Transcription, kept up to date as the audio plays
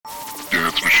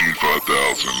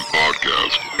5000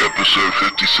 podcast, episode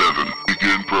 57,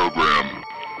 begin program.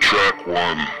 Track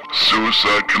 1,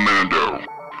 Suicide Commando,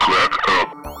 crack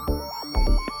up.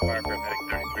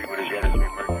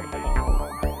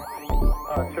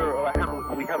 Sir,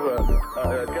 we have a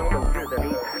gentleman here that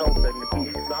needs help and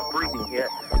he's not breathing yet.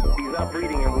 He's not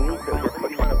breathing and we're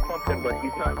trying to pump him, but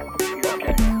he's not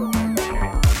okay.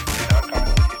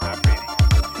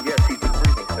 Yes, he's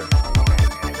breathing, sir.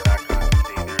 He's not conscious,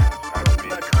 sir.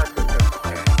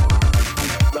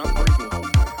 He's not breathing.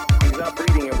 He's not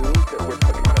breathing and we're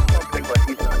trying to pump him, but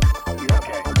he's not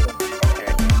okay.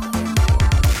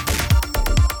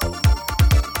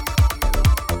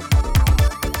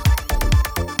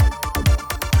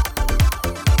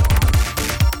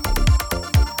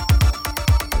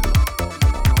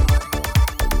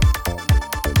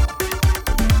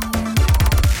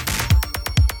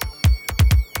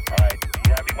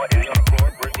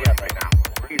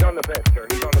 He's on the bed, sir.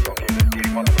 He's on the bed.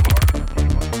 He's on the floor.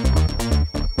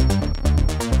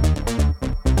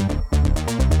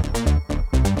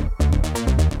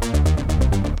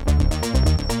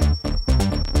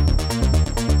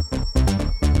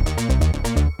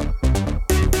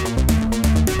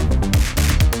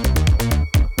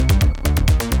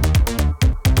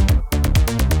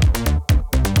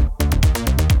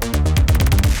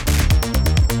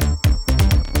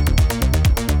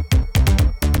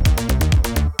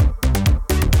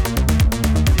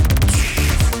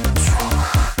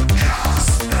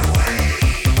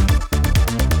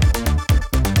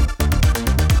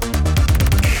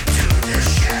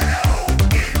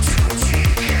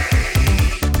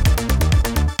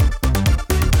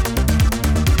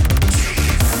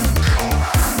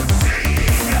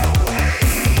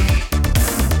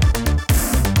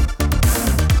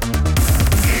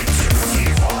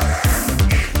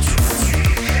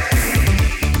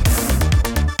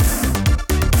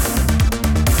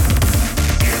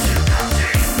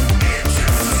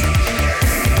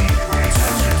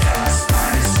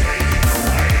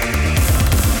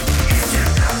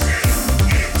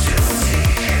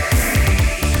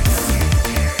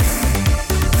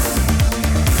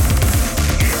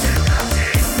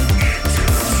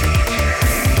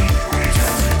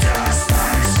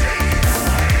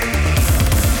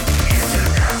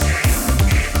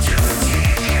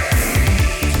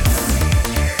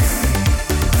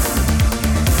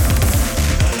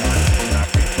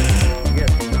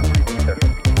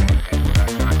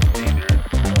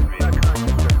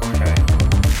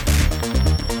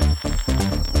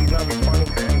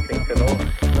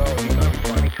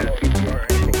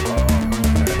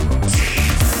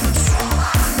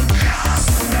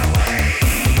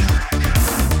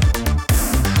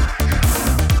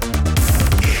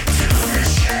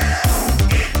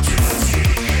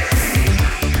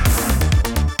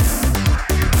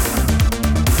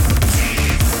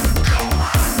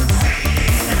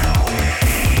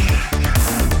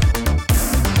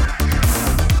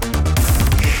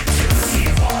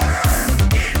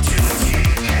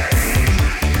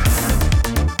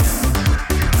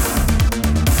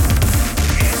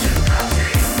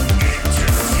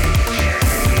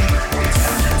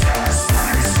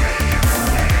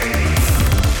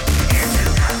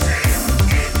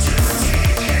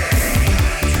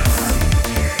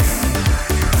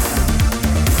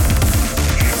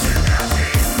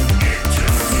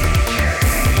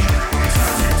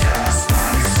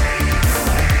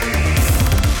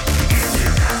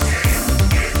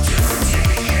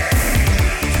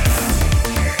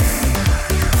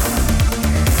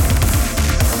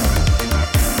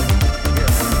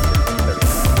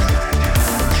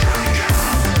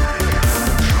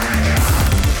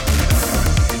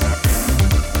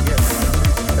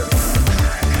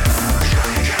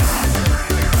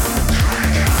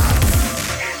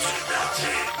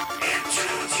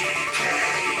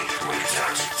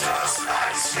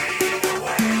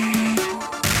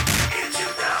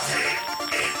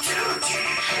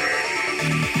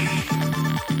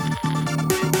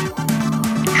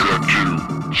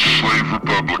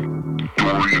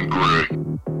 Dorian Gray.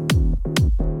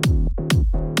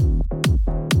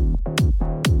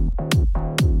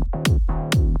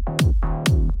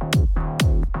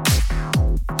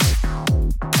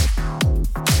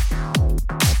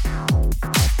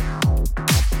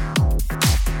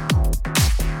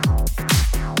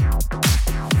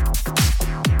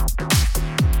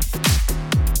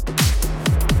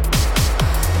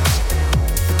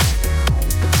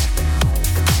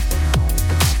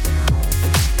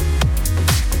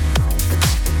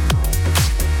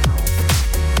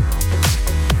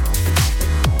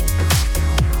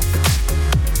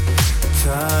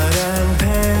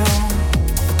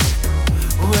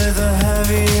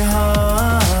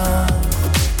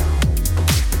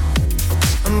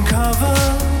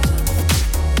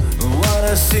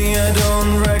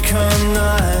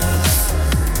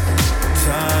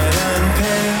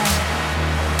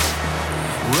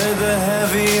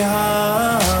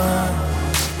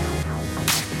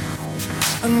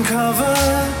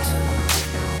 discovered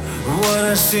what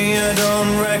I see I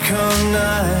don't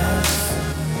recognize.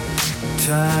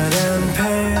 Tired and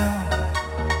pale,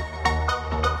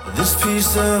 this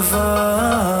piece of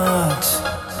art.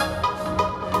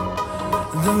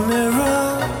 The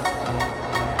mirror,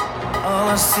 all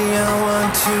I see I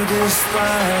want to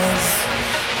despise.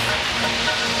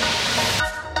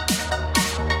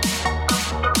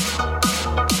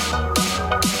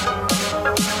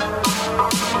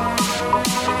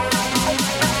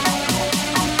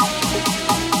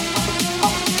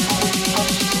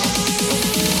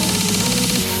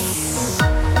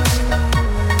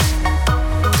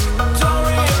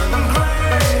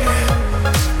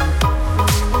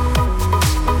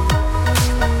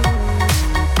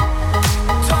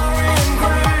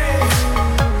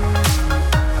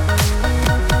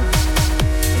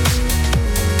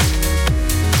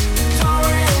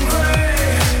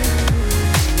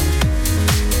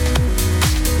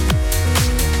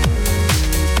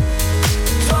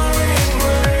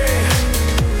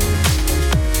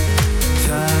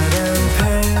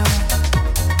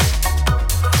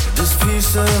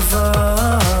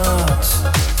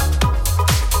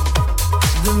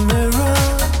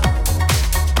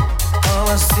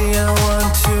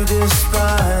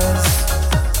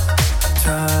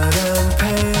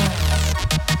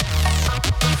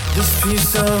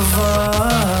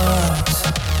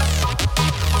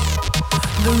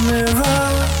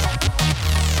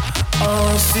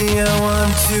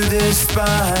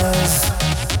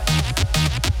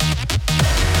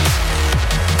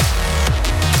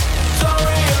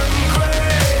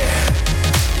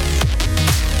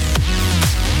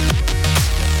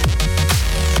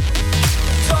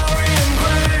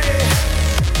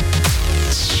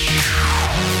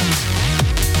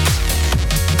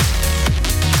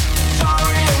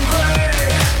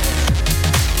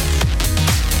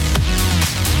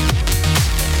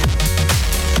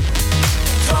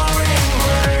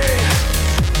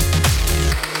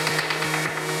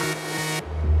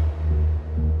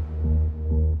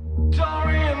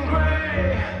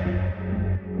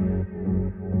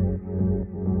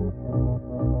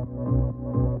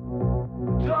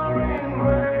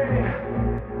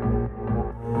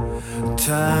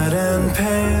 Tired and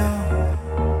pale,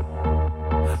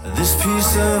 this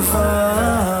piece of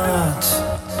art.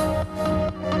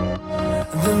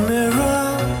 The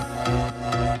mirror,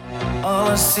 all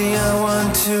I see I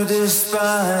want to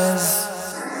despise.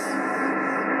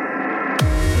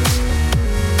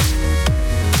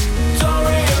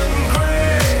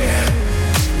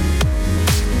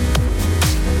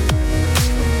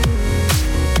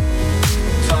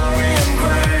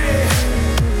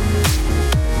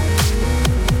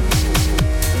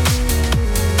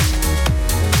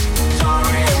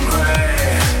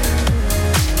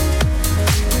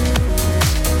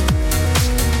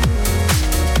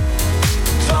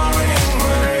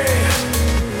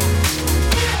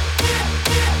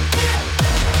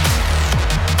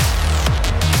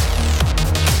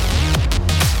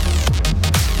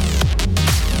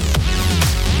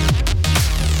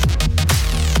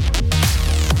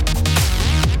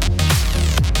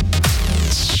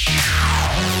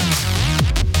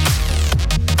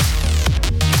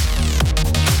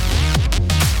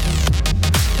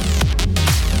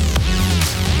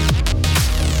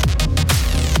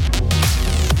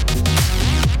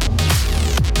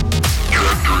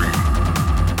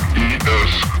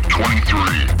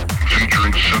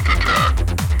 featuring SynthAttack.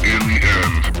 In the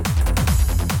end,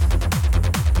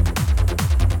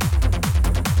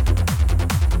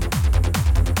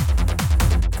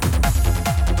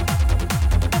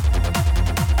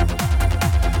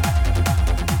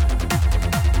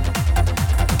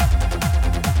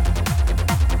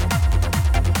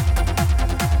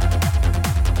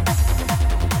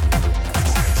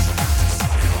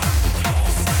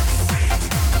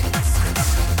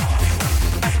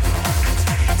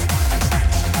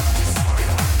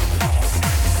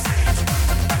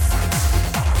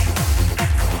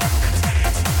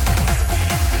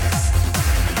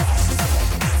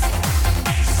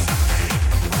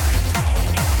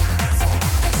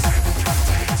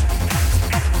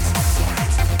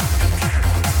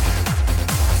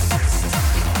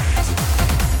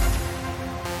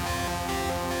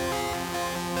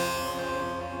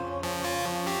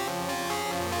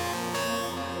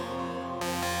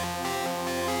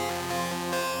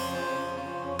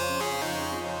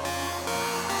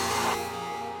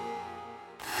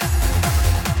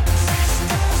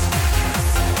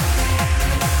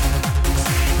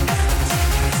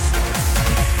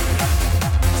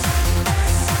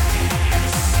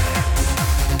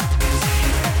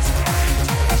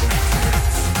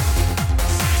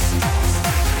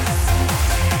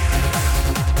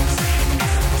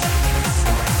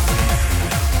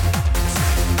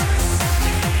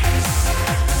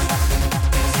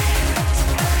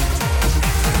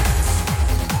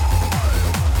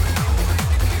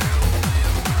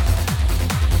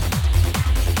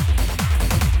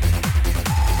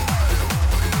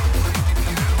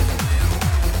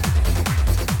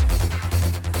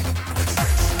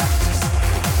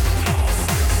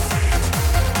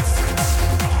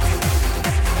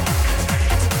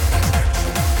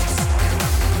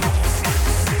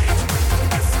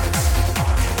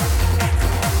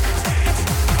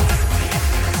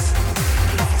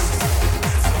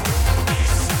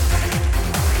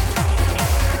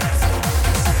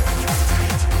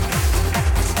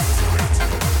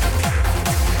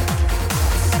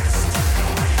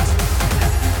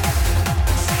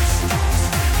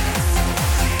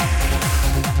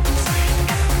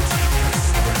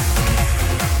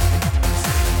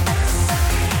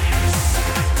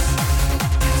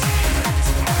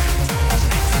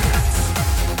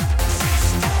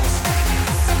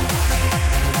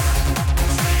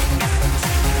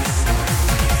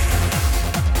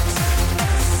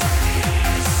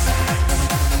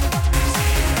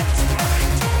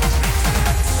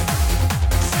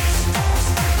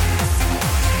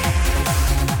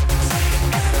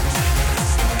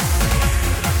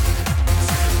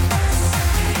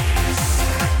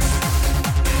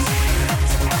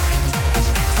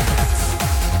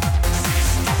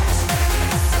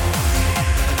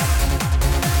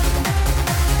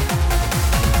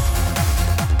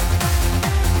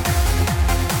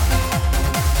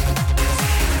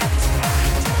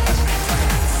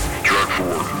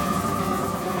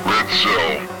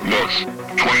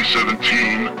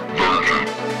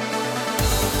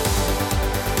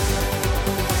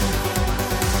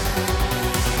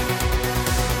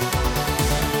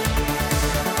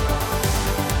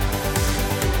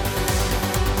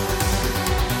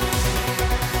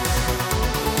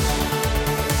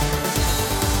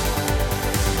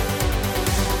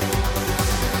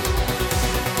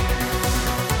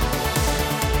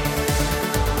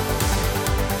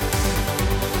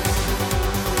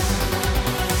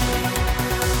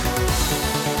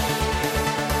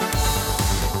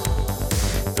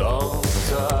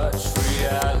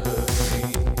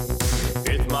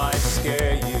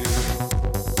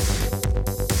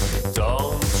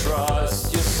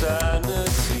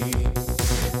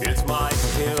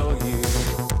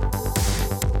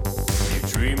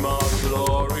 dream of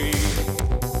glory.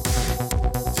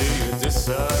 Do you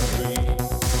disagree?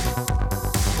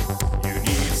 You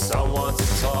need someone to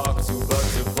talk to, but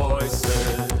the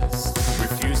voices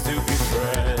refuse to be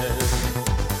friends.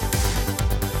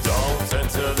 Don't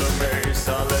enter the maze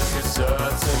unless you're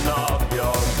certain of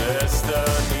your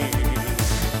destiny.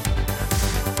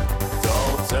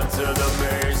 Don't enter the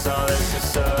maze unless you're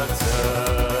certain.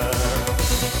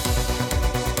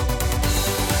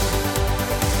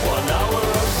 1 hour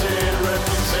of sin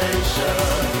reputation,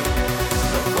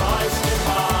 the price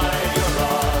behind your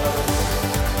love,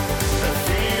 and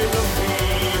feel the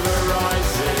fever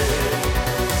rising,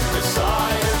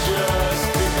 desire just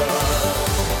begun.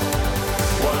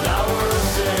 1 hour of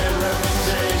sin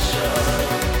reputation,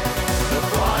 the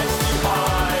price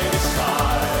behind is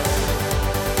high.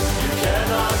 You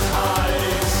cannot hide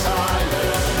in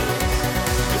silence,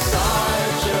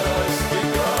 desire just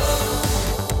begun.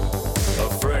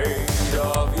 Afraid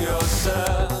of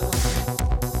yourself,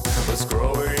 what's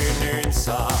growing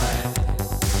inside,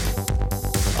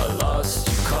 a lust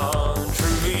you can't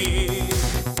reveal,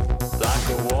 like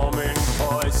a warming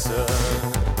poison.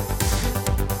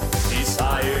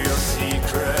 Desire your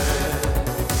secrets,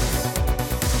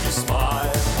 you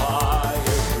smile, I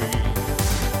agree.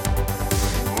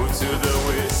 Move to the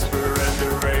whisper and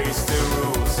erase the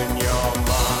rules in your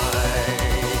mind.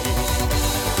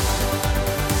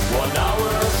 1 hour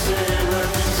of sin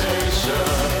reputation,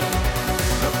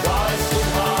 the price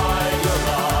behind your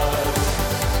love,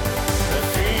 and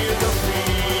feel the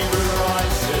fever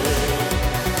rising,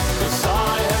 'cause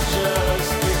I have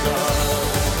just begun.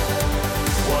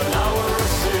 1 hour of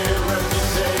sin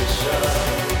reputation,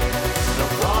 the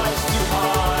price to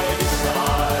hide is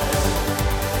high.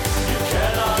 You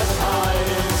cannot hide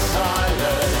in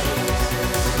silence,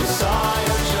 'cause I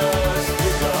have just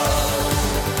begun.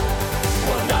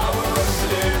 1 hour of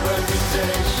sin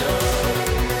reputation,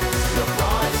 the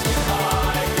price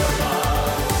behind your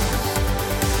love,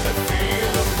 and feel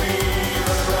the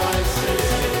fever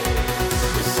rising,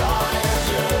 'cause I have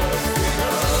just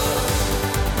begun.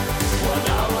 1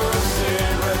 hour of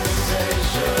sin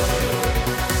reputation,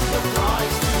 the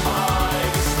price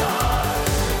behind is high.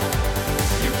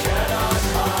 You cannot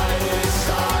hide in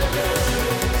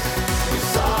silence,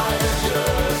 'cause I have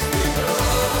just begun.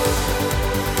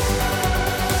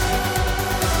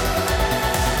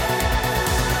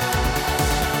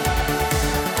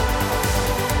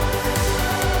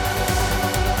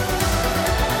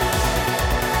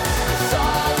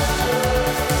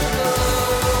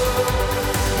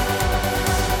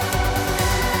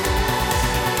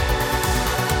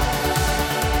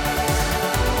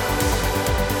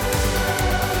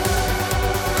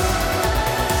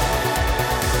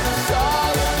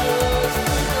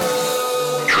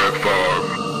 Track 5.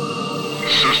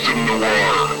 System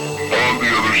Noire. On the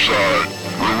other side.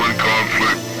 Ruin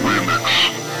Conflict Remix.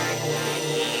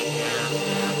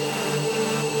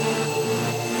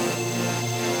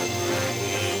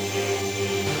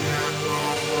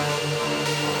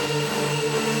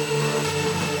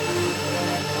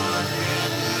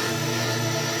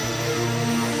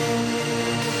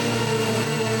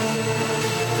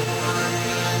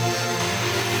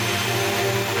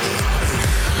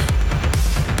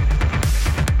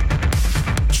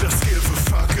 Just give a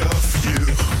fuck of you.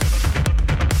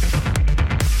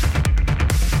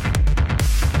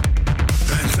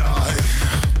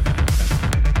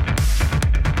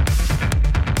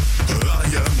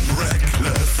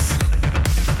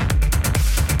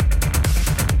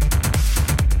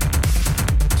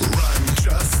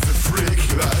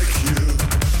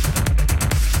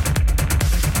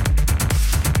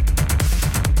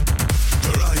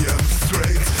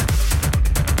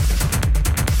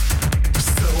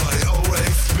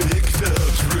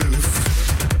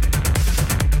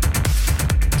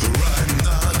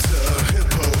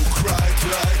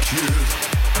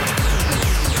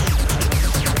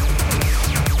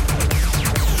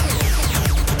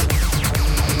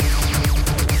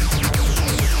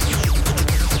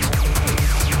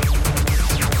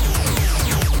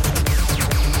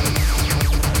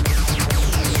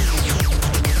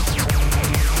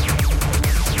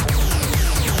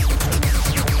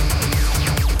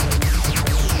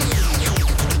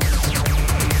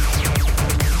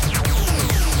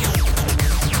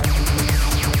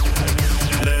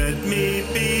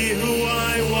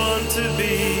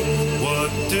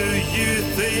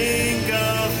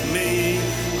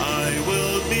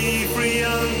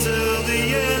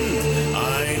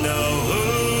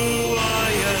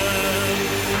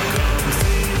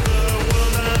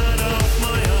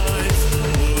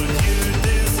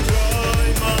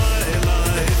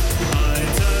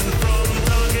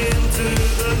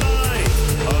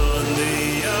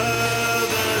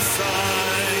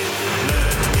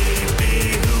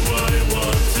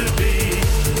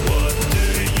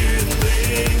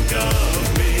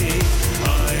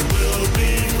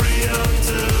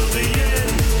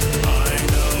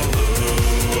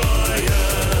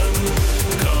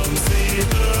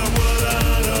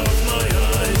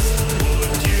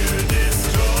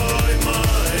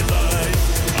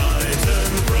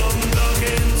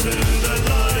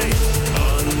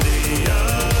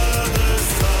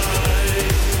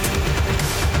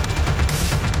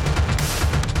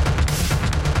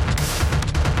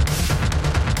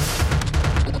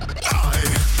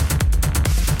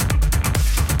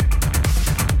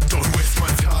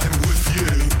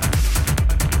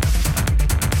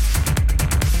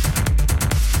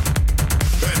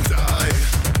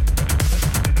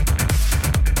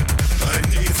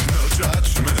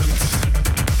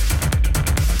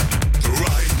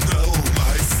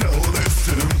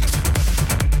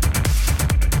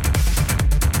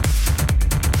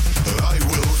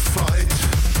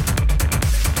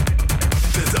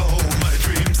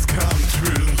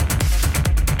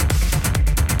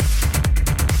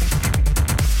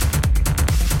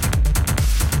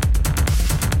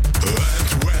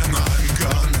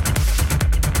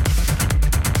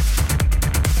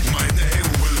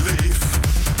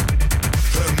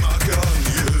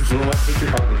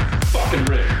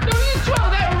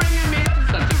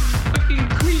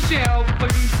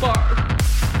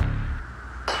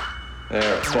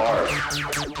 far.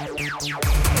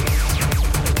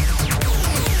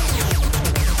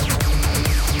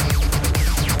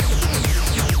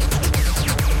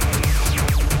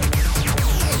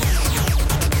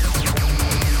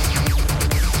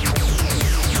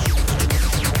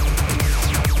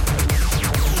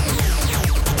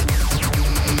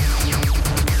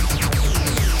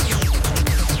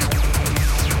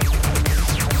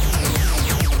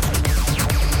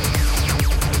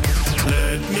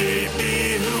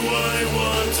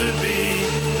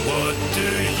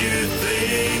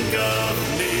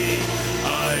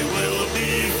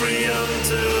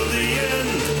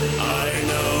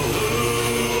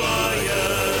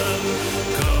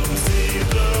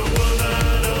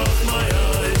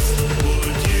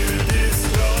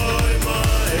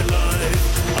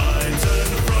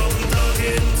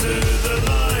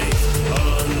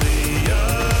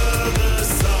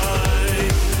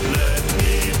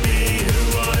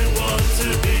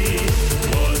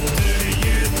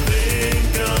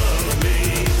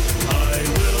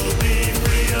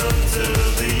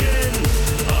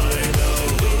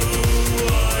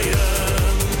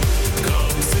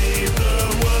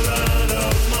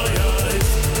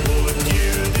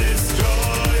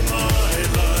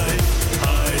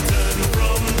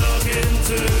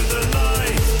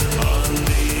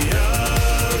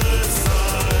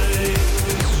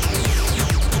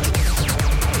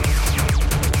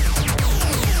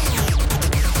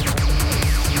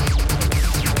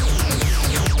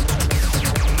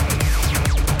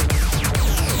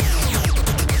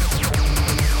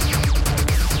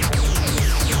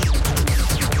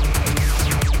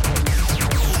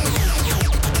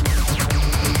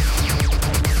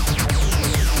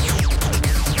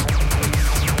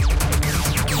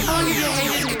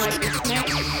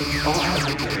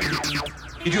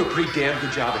 You do a pretty damn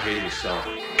good job of hating yourself.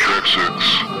 Track 6.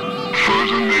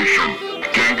 Frozen Nation.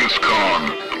 Genghis Khan.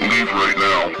 Leave right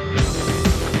now.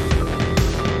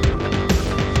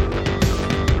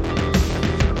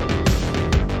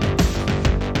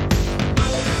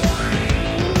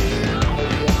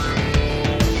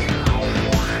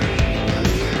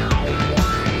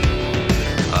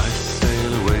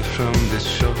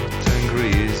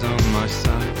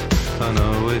 I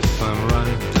know if I'm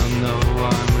right, don't know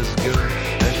I'm as good.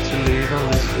 Have to leave all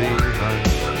this behind.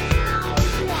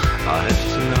 I have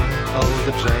to know all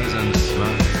the joys and the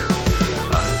smiles.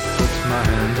 I put my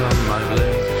hand on my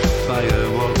blade, fire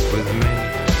walks with me.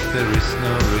 There is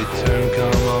no return,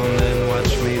 come on and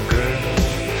watch me burn.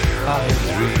 I have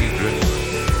regret.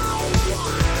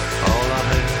 All I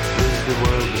have is the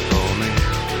world before me.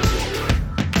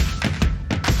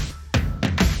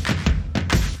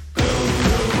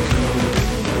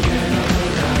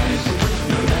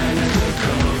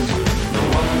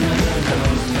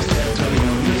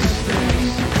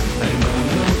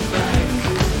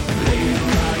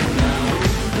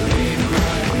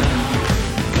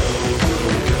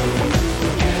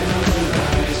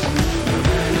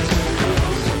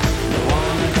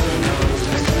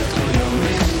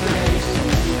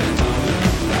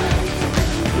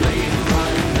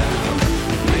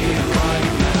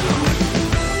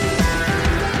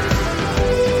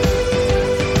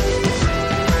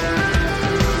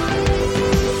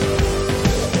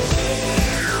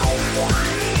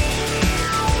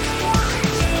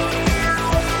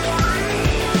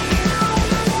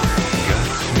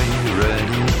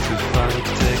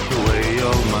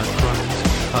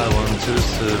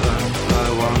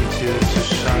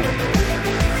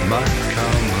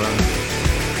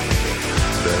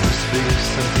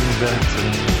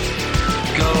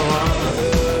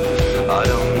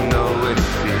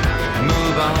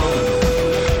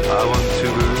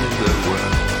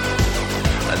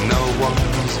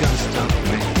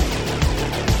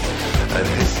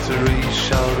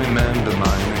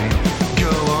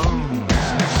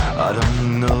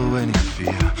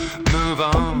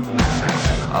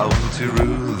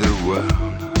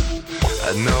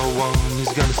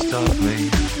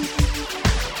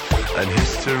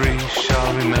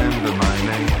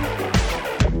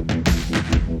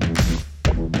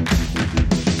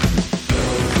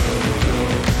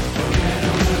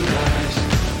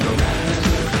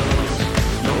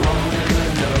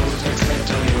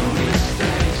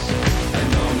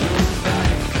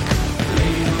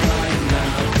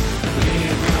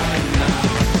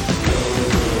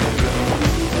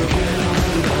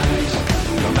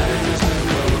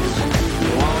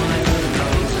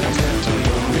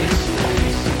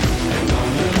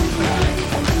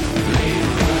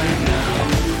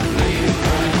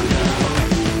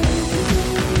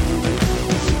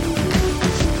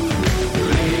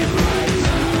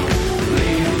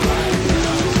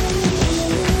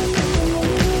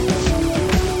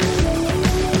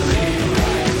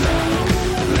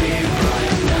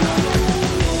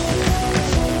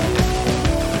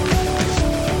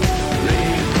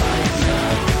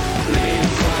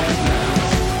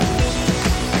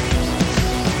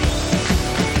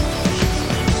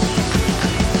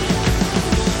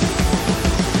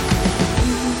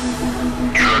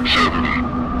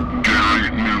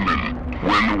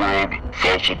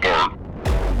 falls apart.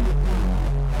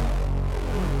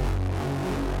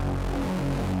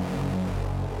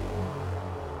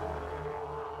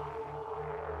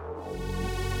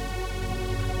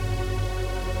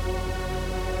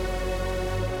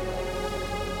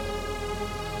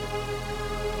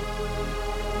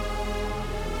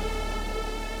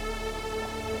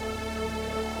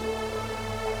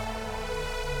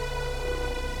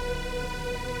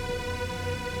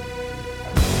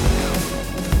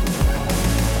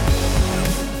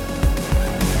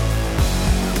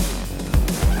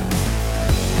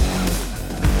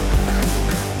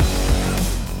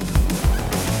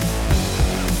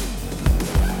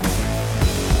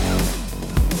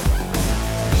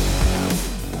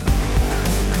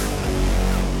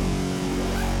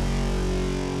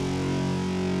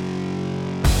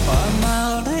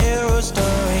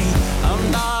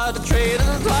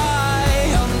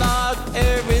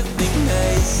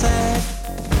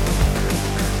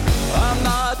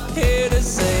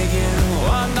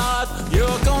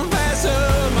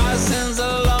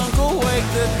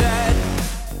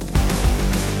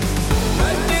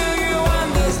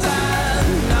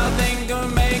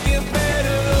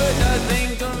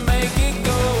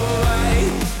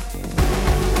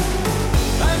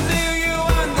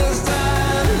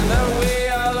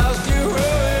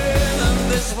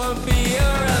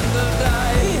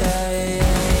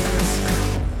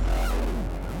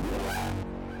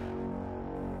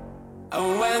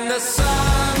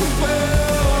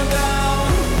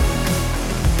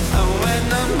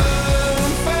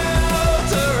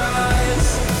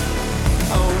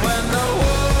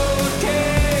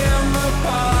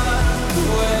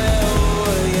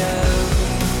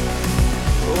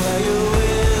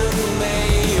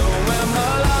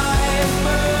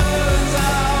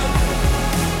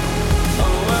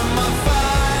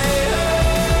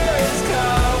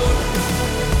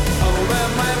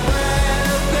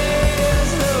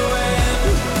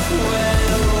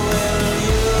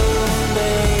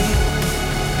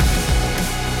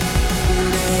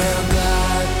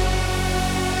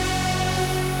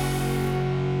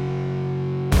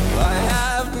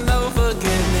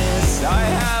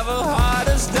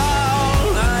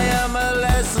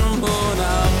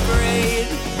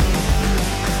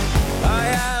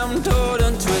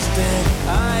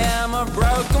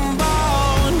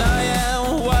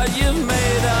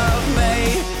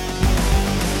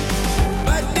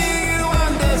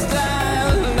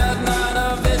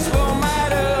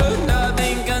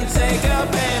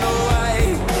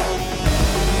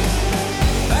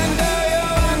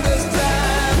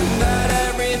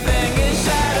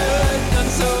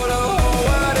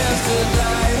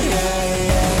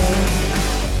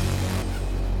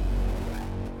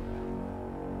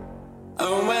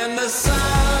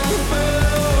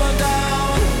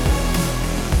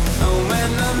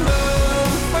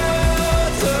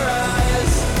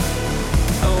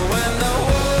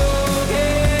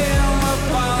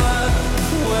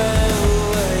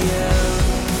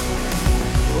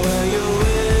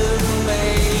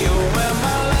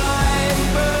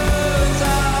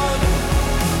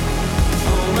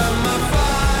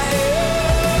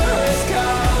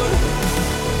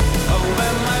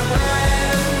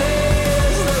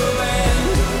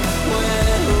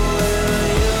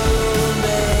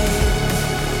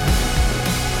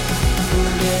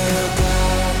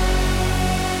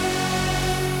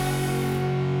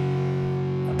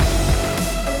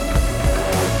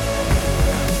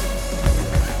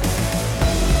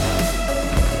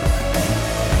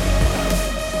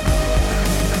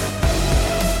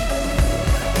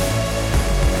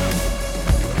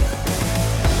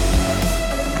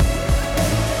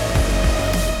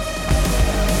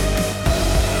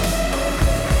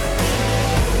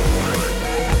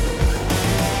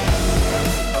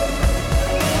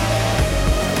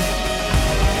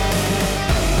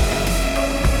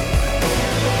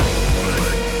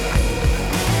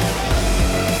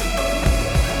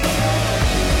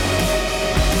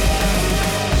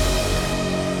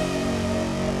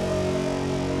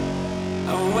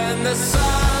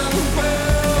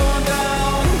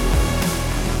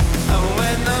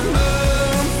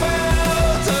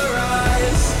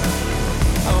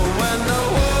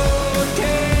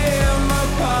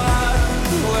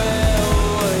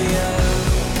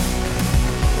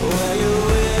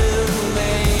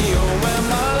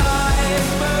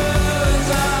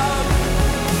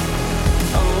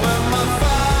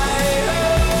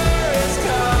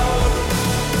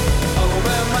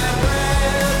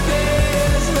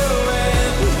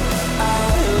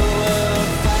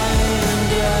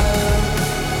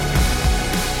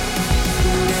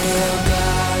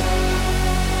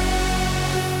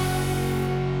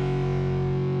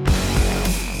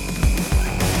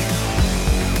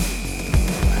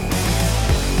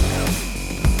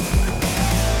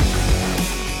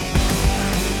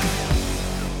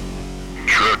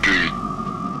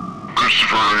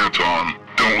 Anton.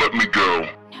 Don't let me go.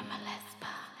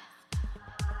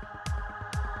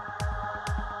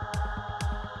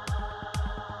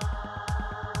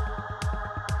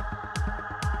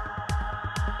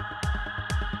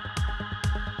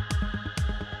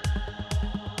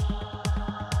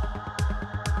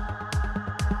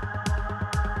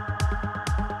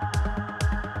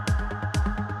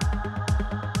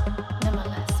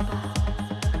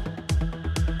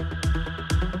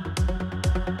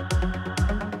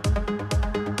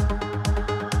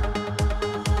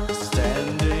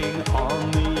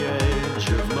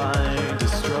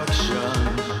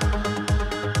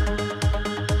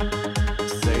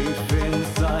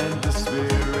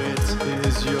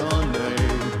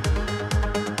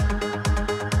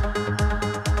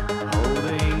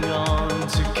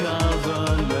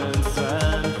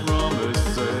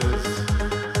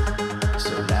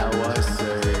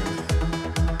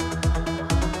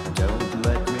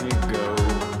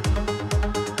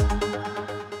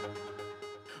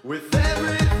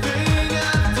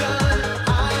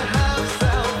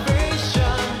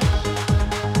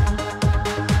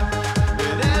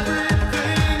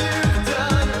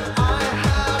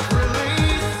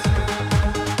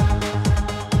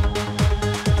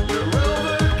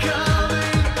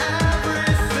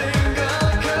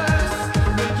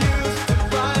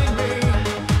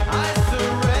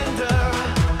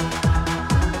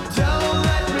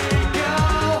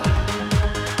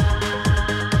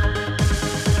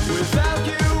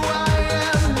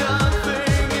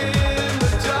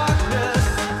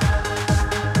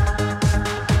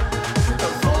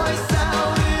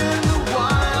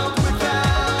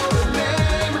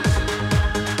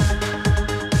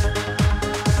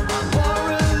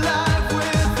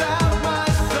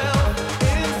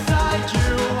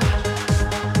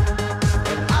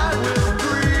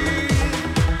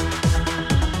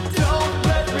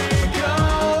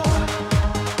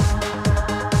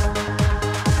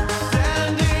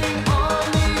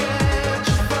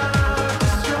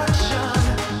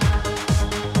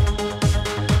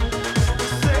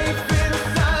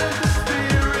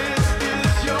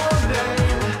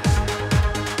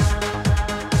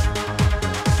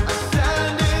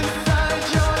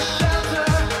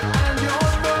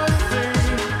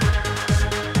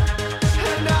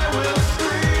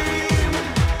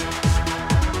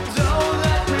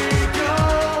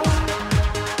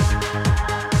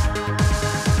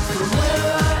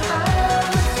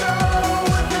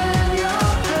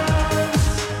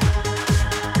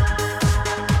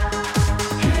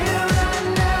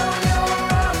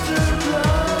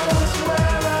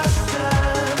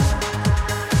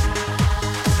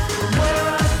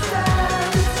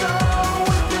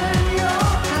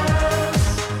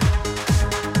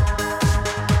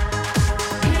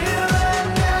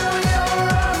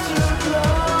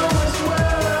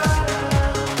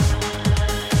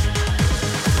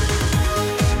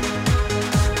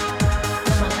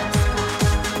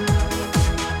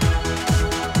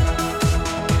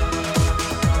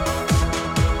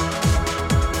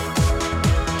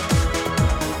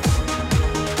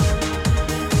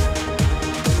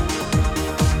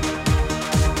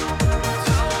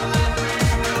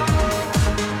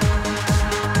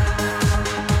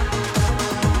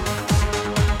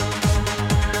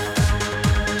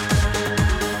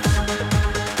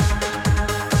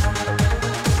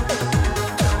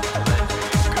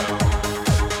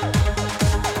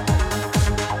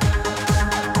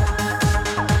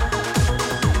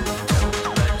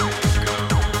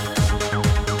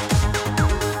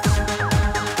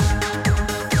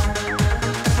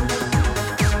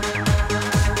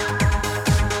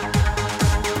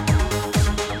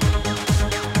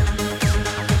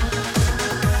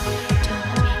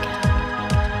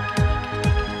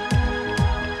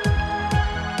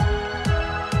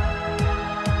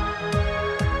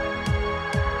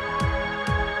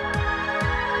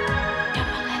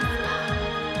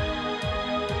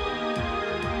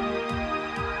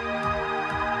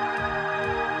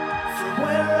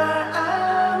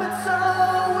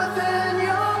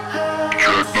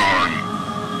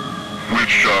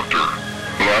 Chapter,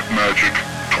 Black Magic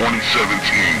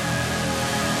 2017.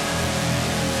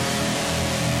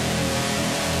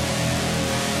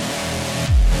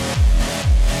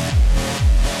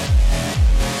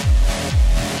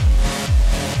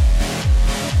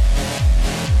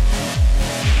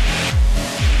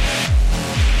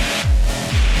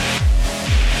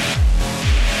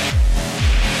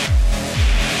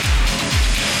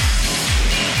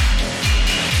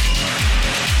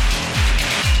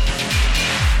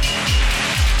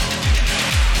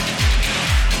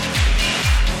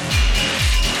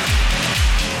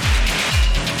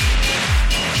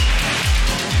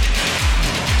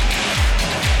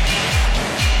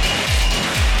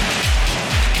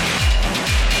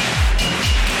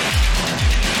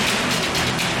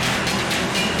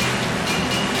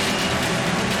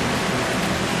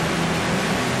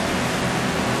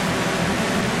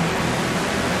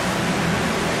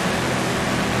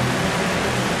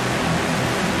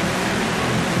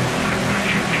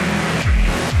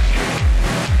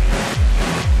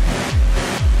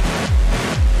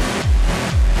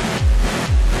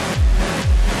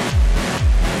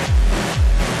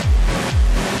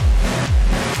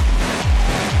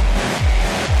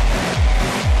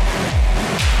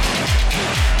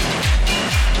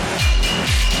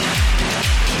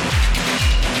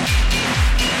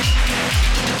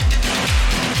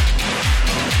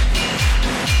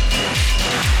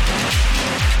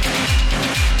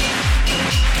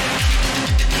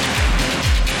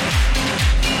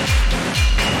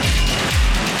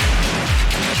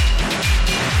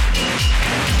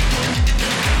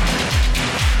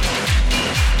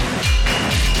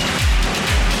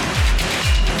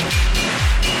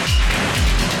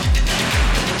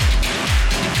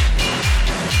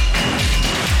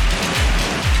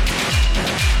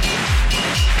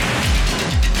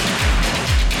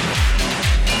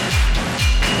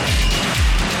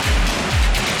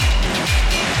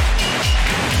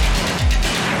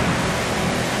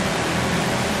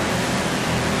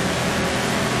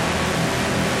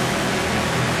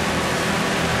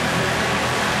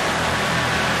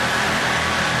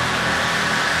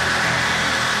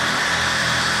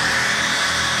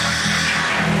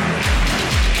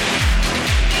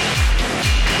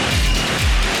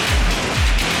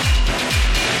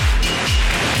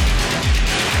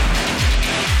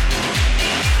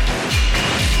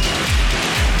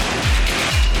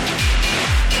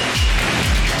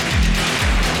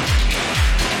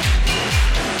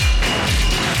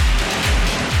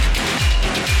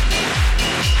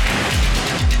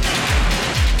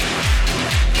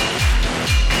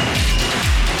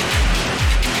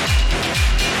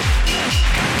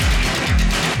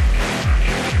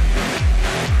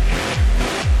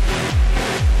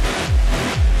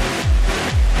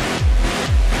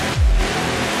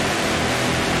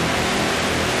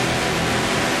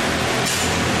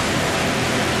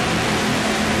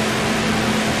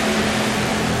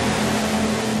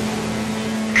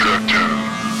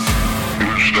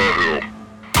 film.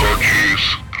 Car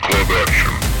chase, club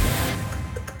action.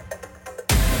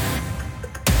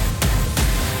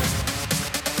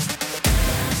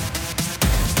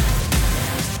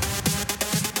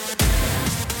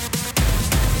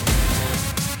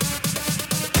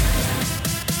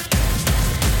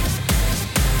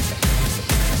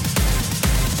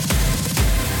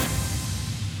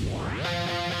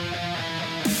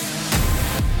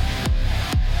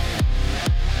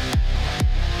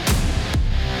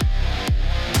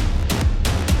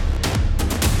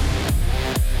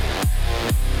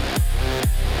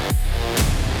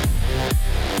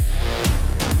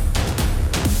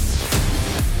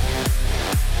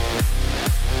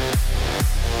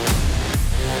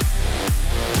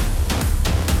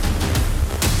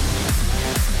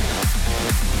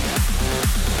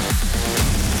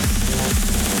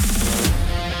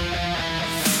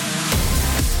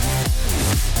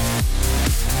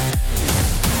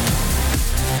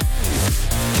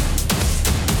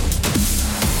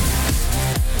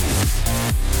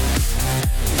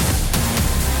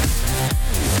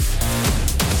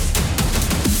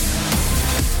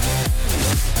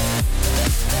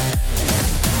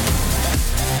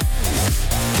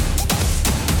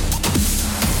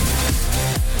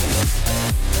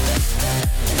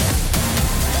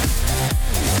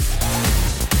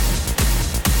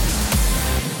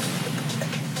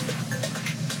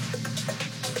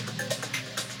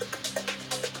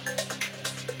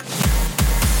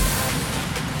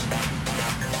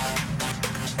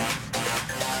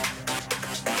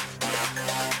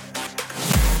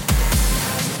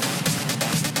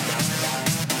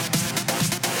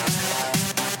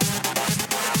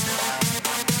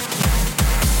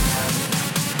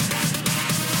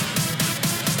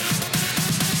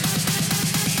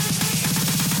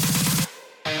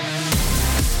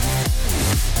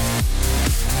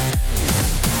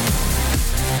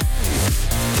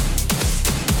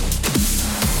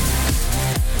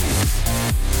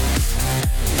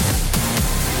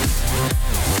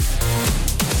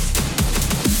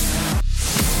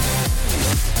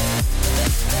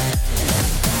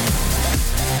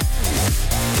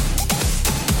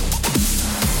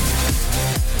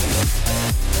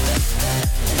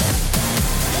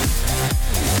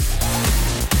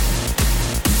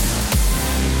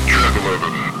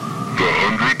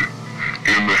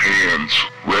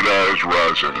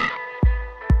 Rising.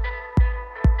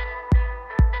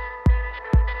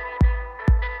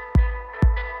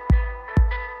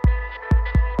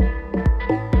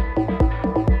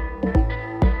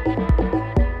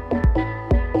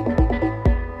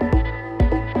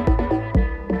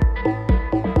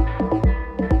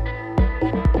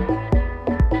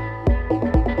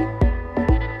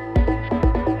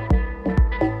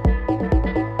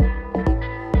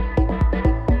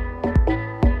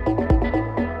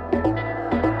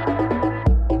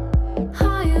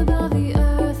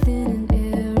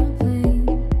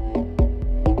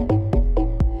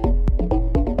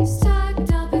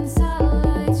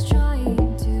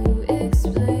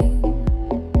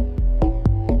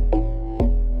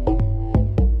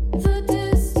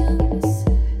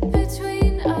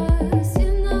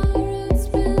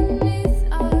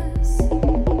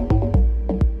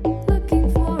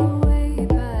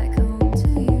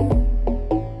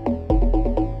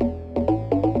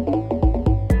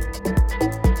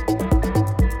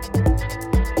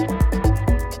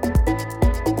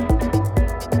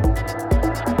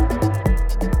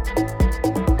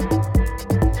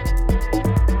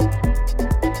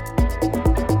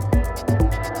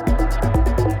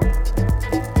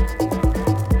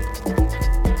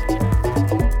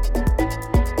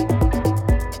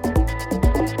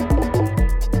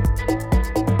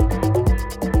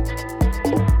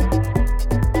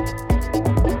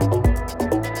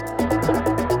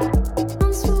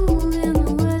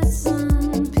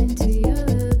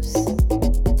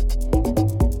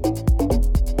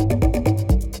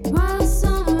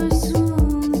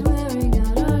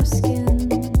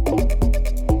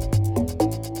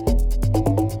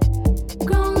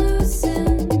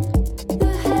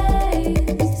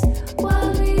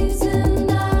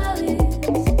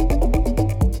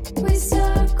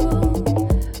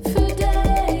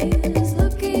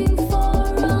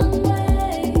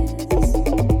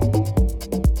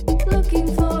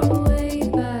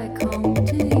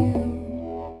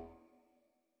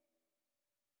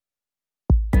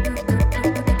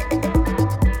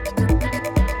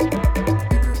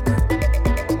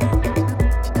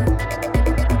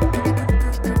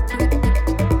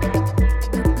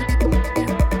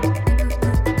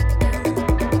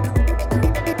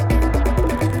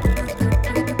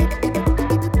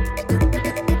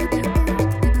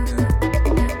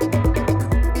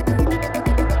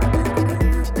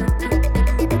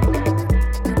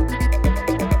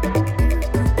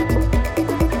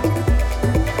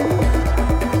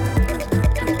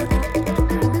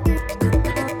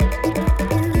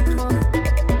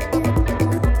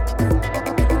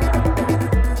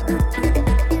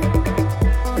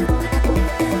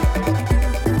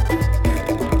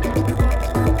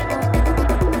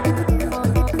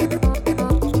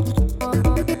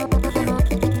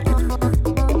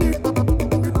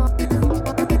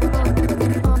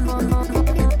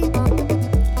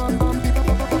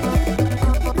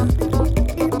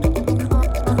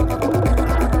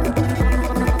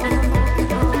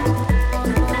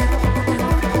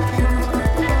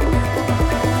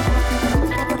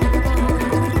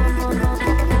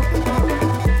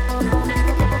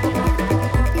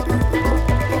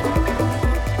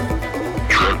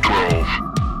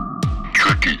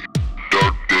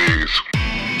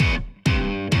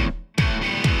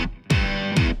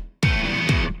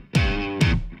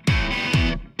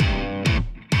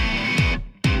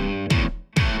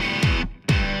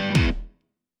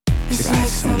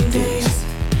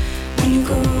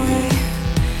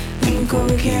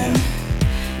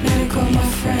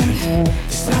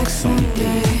 It's like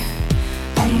someday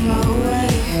on my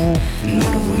way, no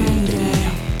winning day.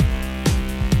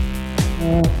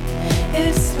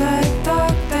 It's like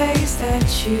dark days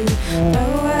that you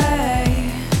blow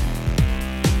away.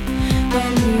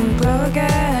 When you grow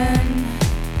again,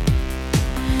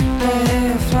 let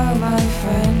it flow, my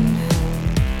friend.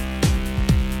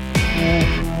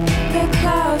 The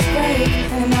clouds break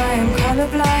and I am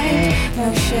colorblind.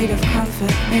 No shade of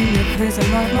comfort in the prism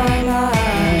of my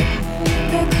mind.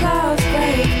 The clouds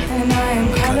break and I am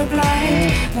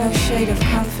colorblind. No shade of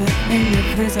comfort in the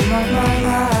prism of my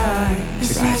mind.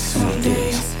 It's like some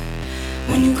days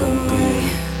when you go away,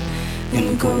 then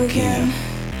we go again.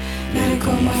 Let it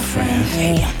go, my friend.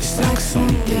 It's like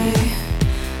someday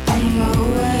on my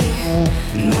way,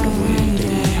 no winning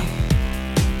day.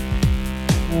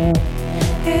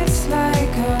 It's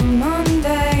like a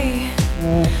Monday,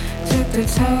 took the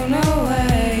tone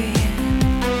away.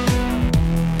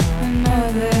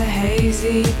 Another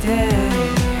hazy day.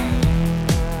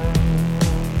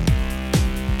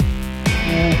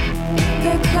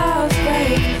 The clouds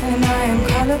break and I am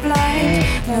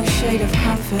colorblind. No shade of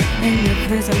comfort in the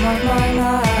prism of my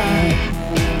mind.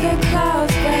 The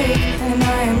clouds break and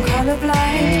I am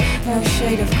colorblind. No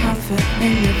shade of comfort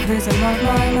in the prism of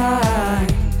my mind.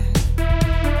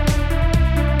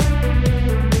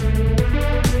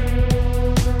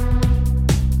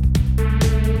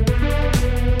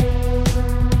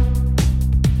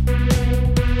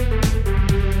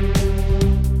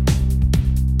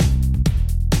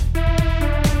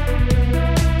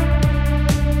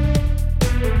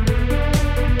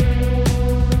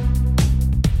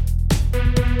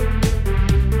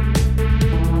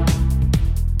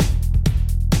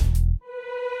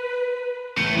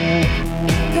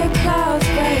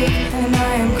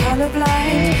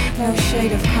 No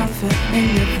shade of comfort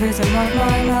in the prism of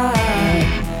my mind.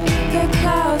 The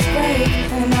clouds break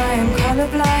and I am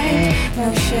colorblind.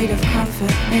 No shade of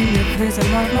comfort in the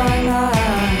prism of my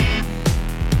mind.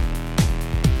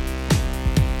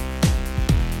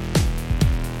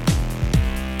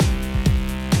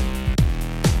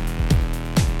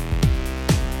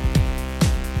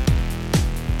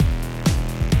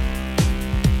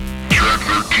 Track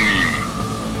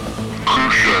 13.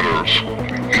 Cruxshadows.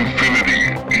 Infinity.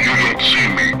 You don't see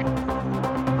me.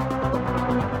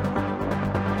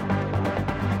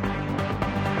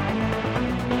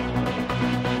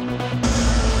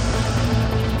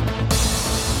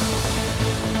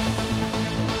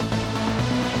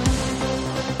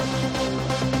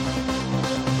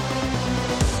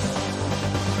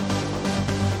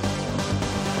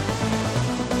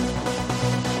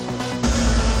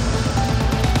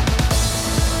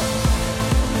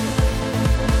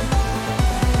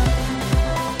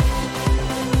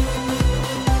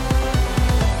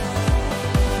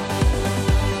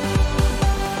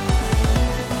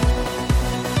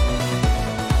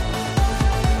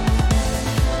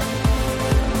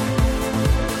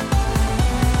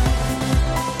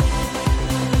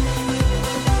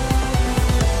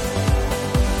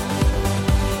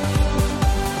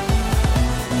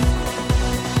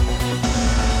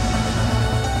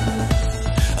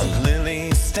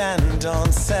 Stand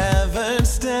on severed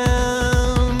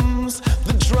stems.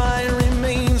 The dry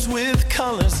remains with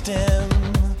colors dim.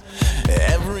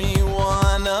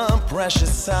 Everyone a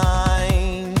precious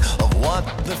sign of what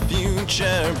the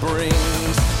future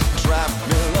brings. Trapped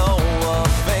below a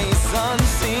face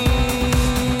unseen.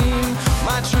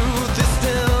 My truth is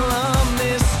still a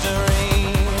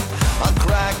mystery. A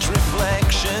cracked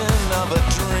reflection of a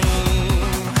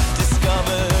dream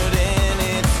discovered in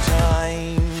its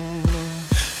time.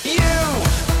 You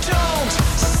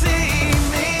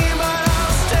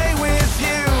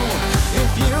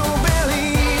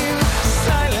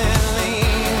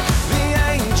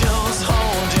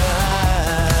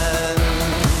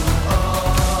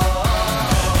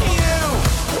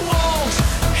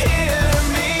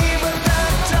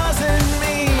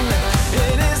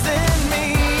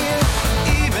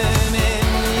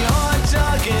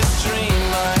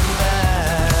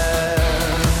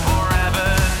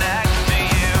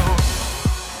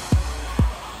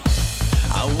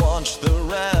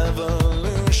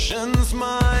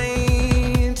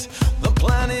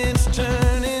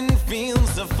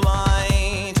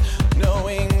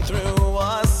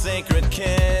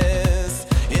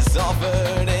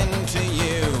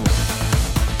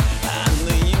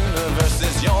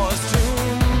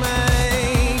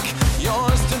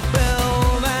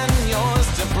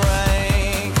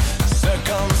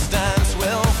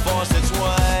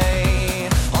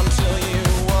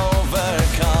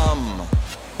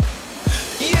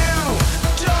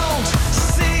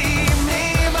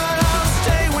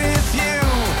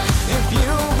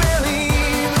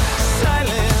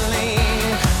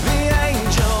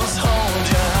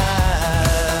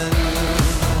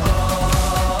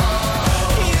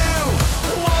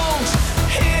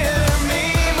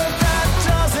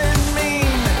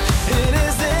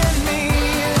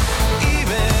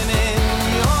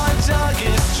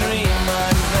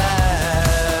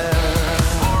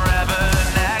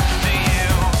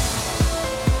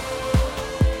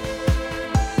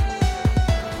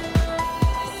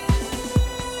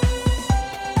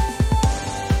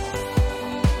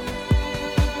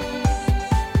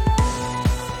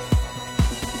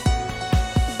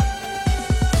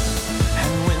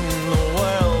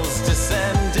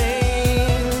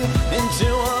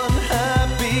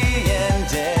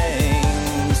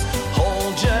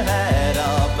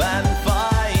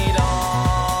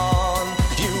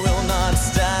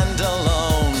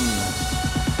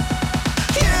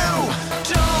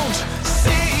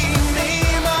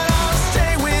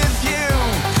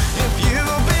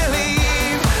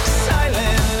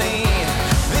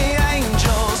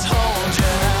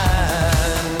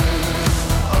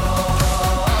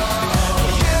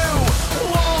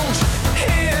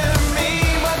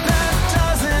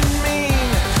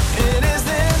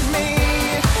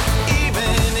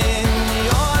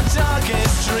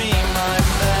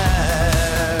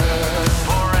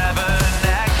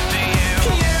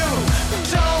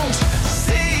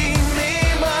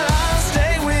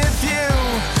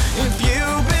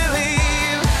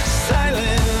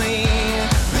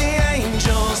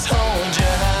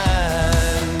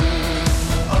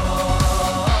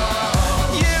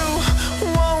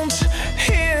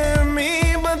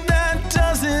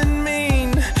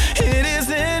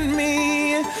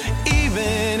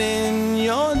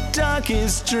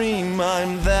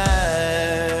I'm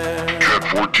there. Track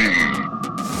 14.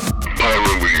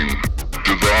 Pyroline.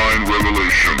 Divine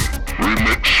Revelation.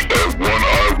 Remix by One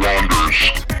Eye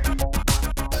Wanders.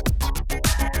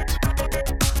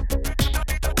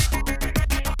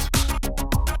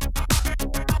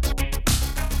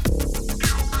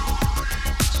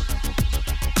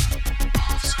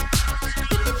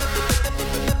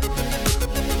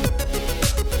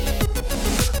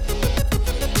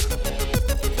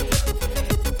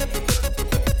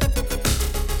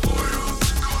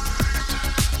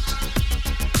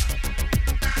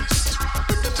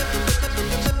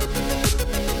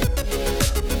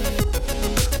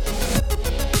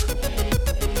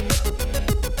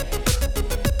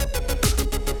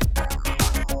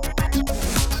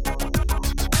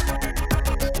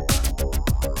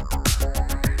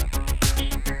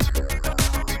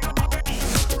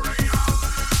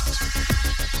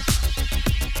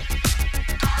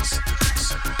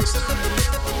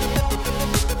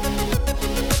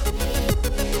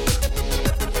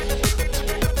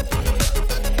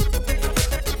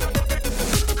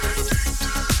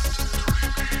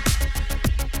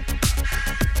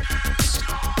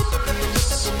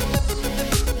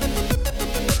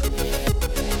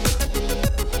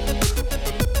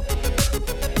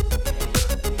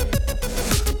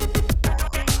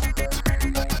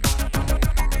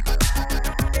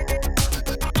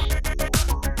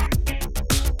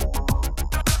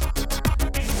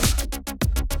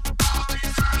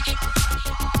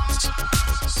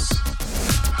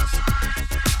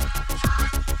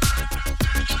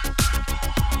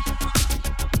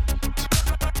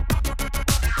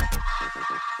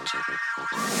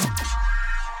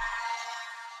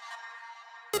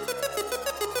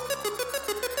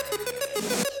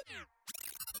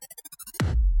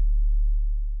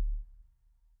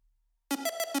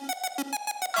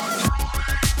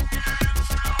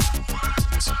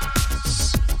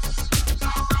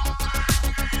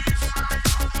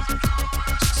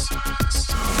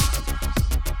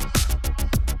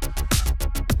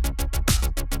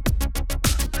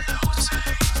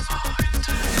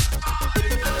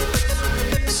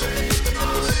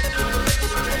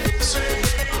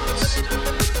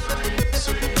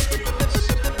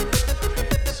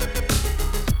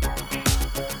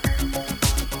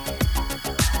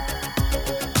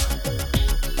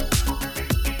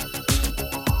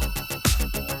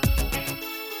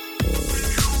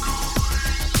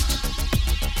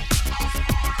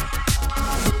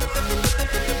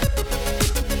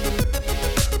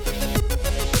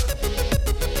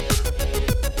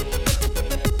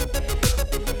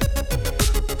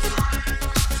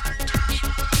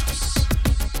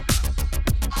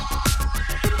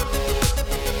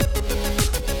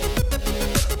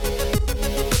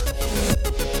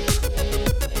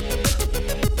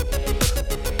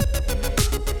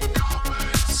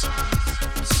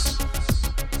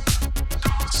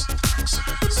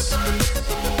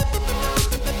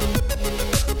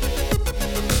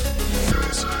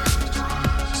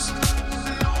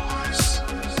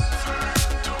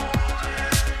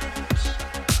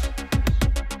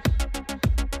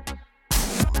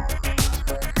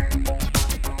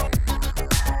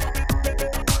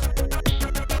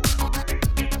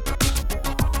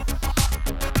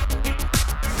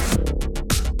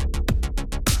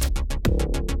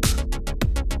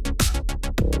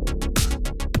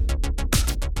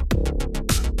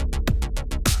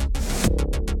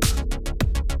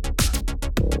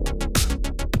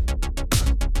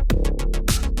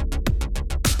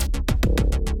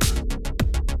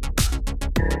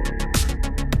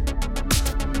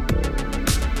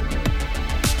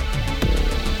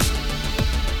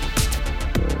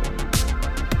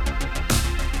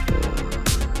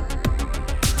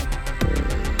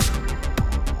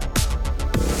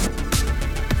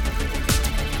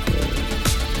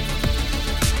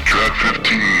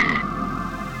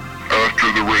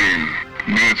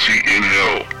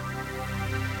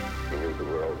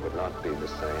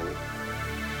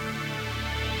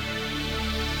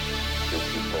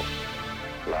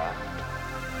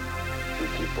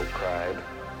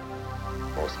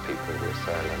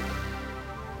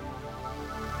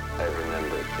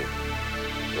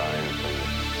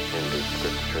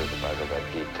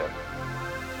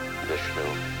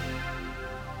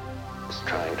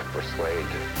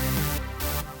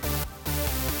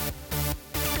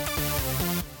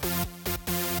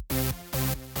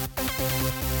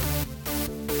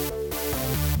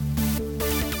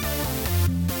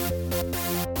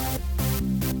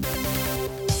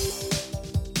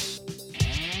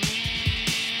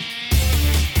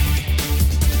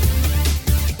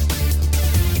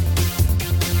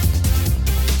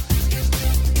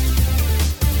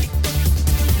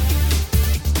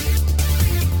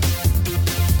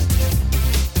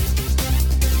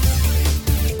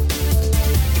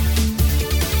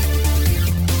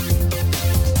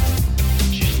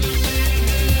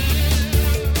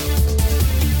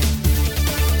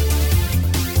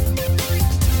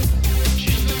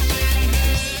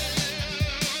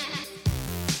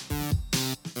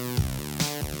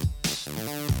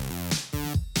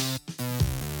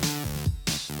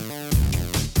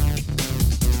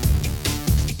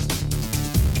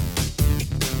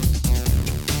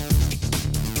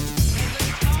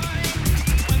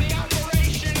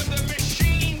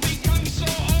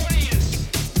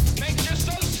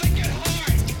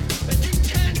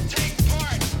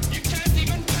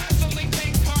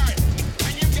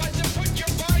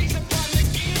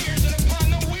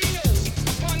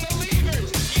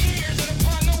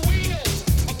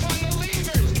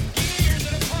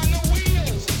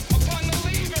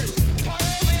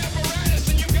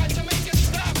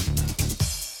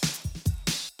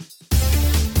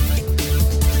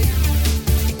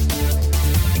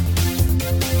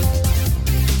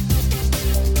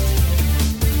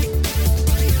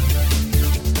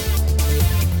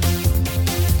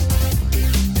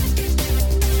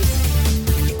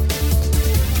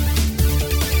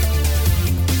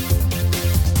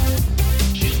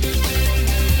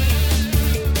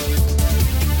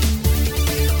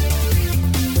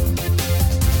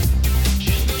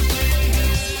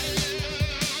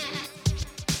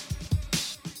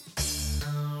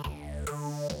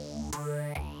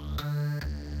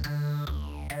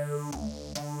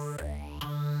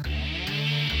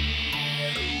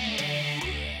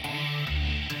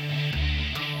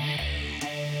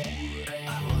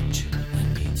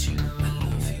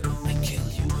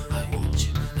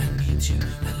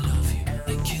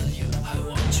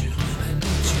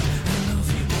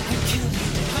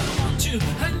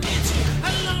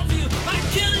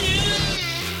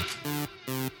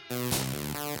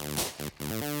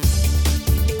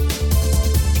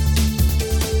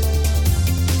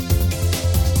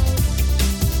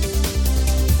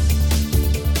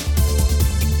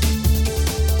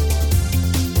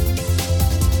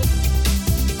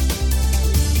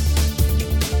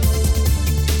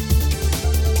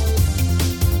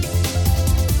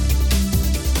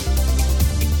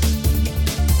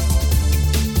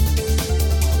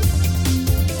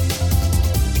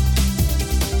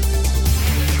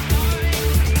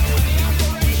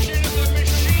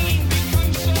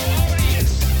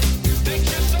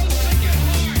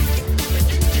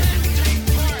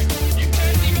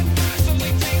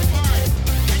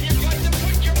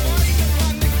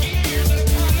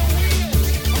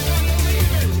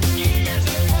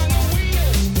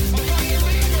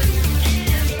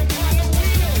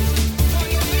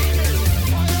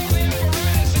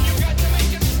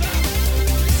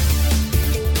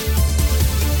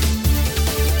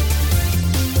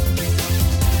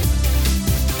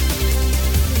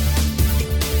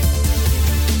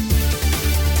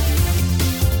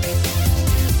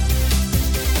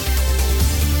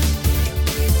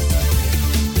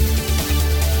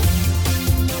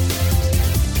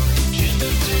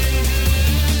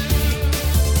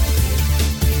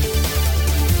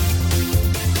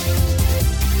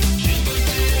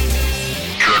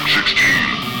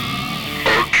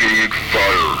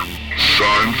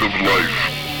 Signs of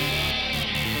life.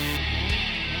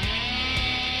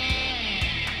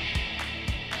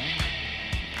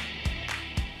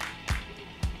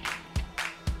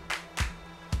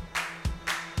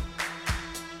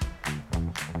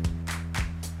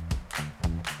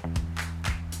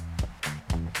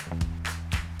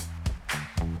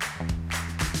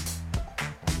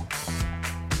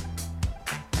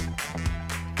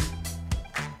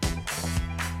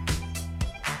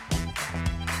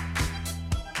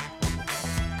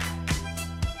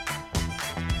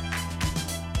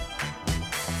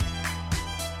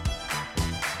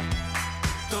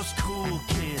 Those cool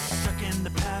kids stuck in the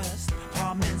past,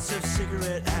 apartments of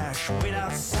cigarette ash. Wait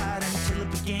outside until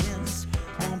it begins.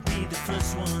 Won't be the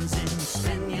first ones in.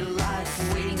 Spend your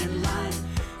life waiting in line.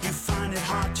 You find it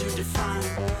hard to define,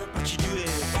 but you do it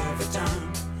every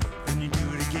time. Then you do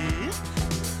it again.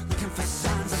 Looking for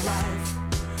signs of life.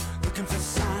 Looking for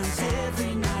signs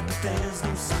every night, but there's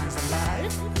no signs of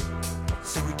life.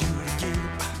 So we do it again.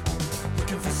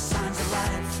 Looking for signs of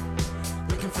life.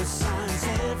 Looking for signs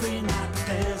every night, but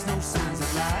there's no signs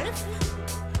of life.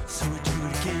 So we do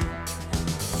it again.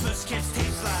 First kiss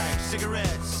tastes like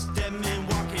cigarettes. Dead men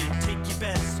walking, take your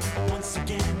best. Once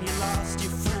again you lost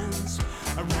your friends.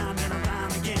 Around and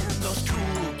around again. Those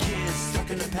cool kids stuck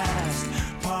in the past.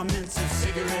 Apartments of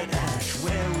cigarette ash.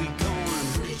 Where we going?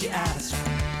 Who did you ask?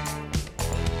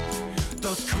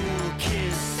 Those cool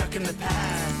kids stuck in the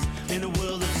past. In a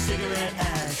world of cigarette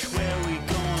ash. Where we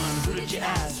going? Who did you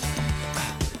ask?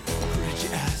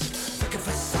 Looking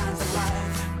for signs of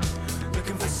life.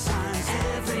 Looking for signs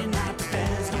every night, but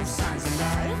there's no signs of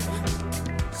life.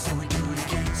 So we do it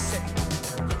again. Say,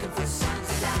 looking for signs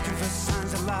of life. Looking for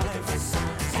signs of life. Looking for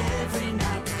signs every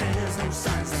night, but there's no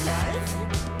signs of life.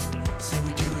 So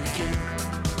we do it again.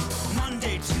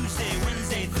 Monday, Tuesday,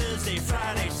 Wednesday, Thursday,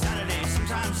 Friday, Saturday,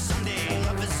 sometimes Sunday.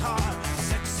 Love is hard,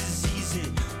 sex is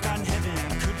easy. God in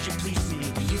heaven, could you please me?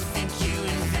 You think you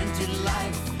invented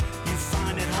life? You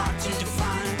find it hard to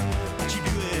define, but you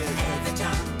do it every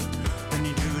time. Then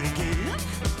you do it again.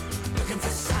 Looking for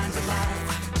signs of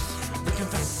life. Looking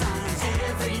for signs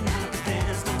every night, but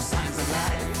there's no signs of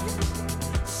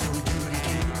life. So we do it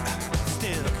again.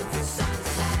 Still looking for signs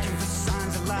of life. Looking for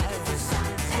signs of life. Looking for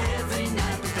signs every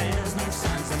night, but there's no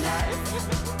signs of life.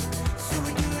 So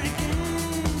we do it again.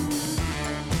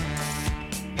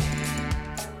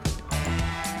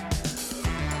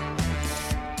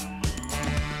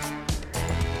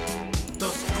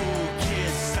 Those cool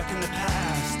kids stuck in the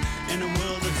past. In a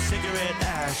world of cigarette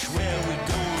ash. Where we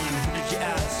going? Who did you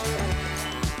ask?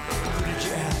 Who did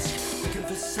you ask? Looking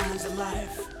for signs of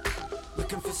life.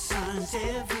 Looking for signs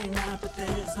every night, but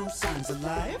there's no signs of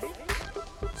life.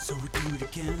 So we do it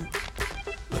again.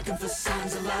 Looking for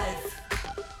signs of life.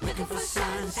 Looking for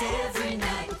signs every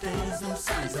night, but there's no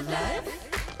signs of life.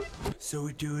 So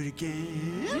we do it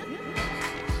again.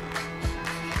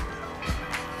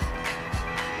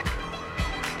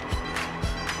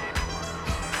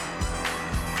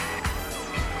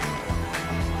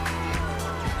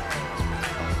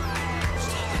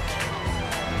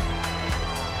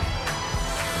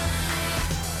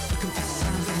 Looking for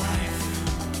signs of life.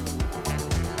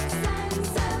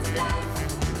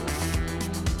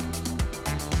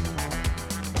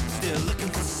 Still looking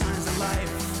for signs of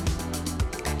life.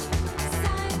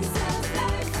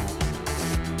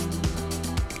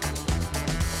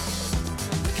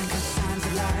 Looking for signs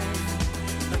of life.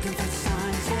 Looking for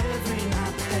signs every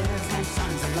night, but there's no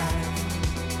signs of life.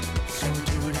 So we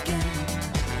do it again.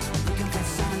 Looking for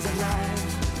signs of life.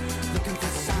 Looking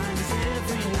for signs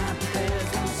every night, but there's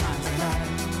no signs of life.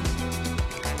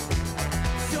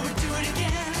 So we do it again.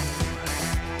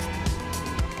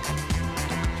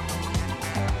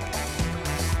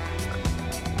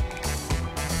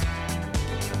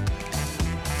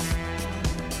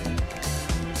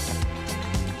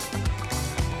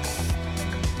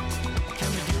 Can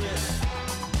we do it?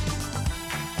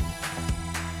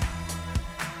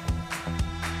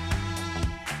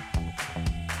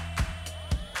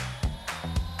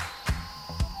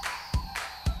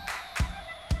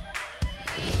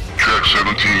 Track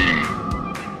 17.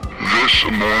 This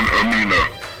Mon Amina,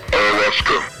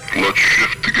 Alaska. Let's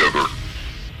shift together.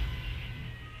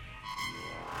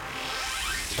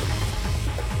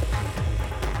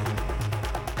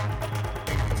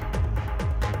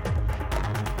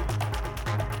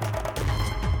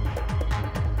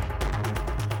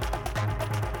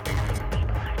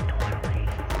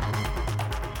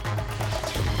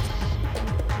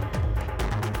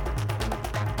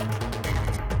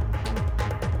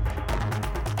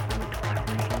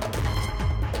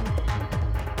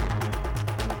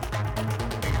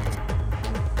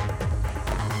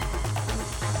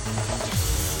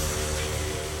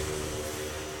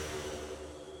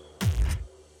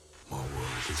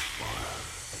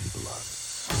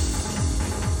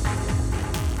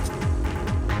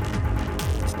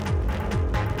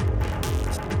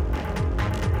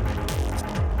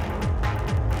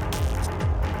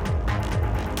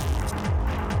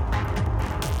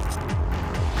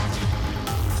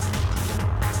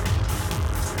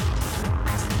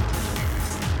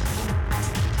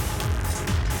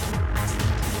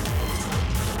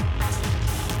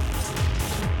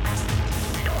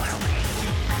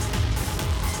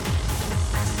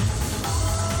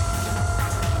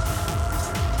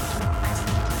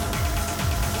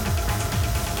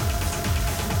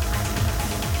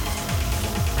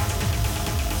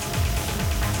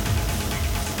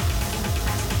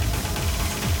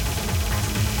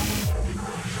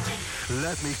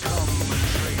 Let me come and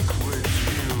drink with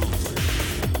you,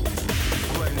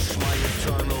 quench my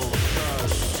eternal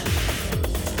thirst,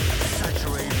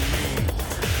 saturate me,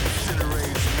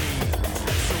 incinerate me,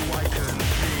 so I can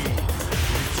be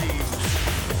redeemed.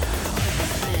 I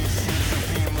beseech you to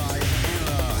be my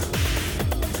healer,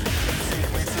 take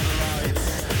me to the light,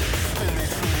 spin me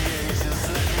through the ages,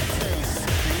 let me taste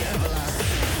the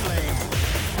everlasting flame,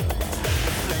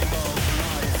 the flame of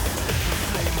life, the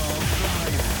flame of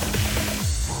life.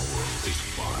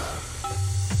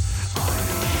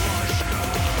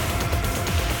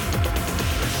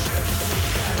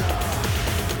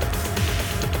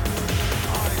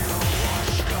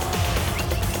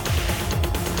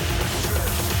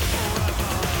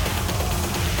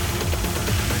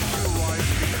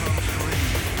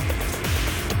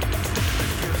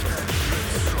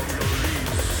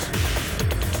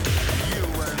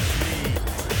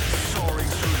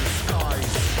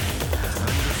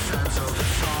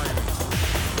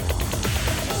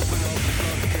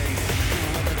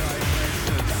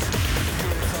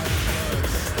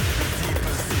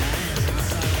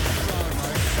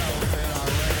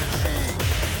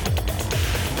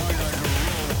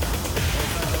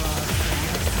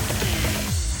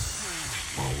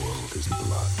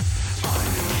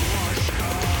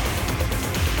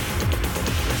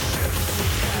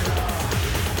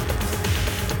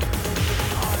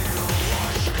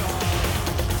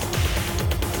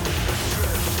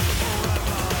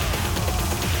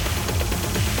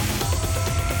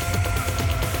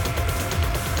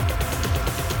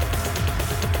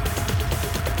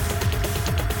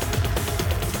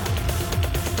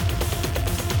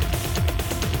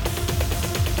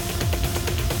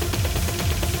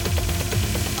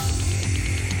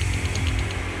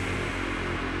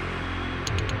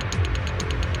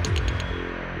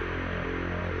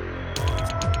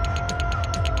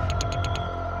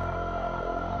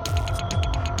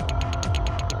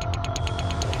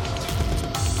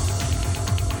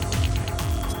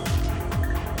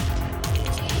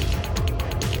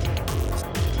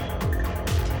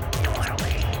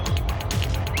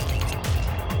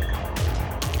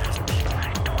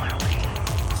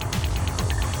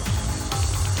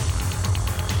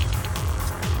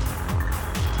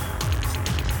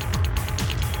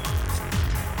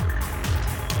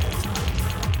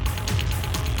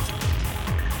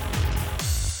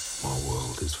 My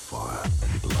world is fire.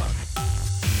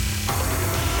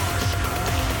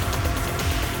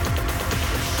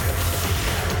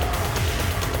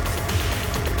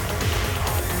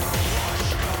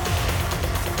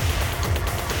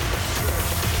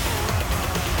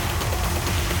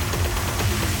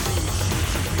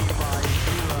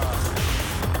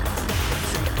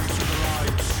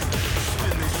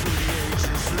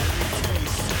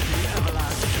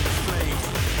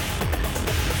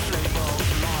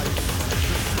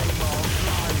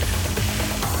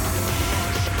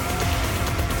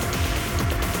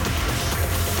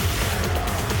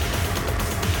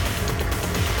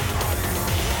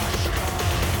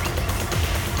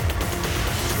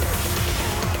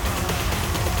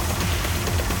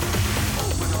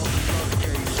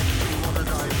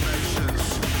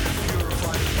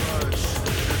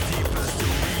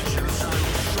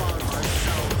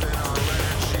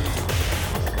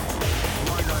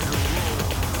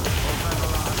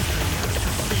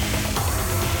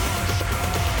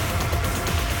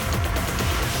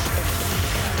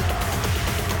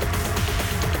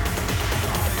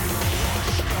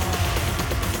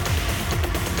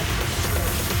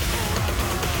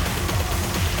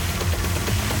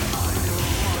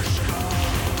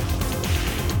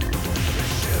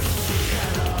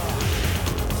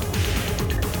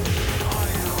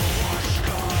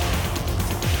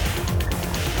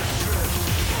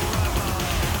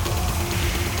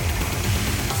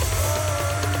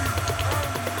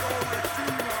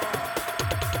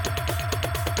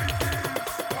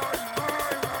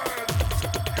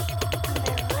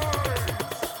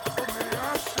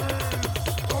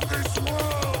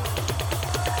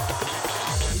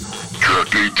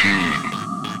 Track 18.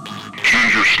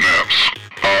 Ginger Snaps.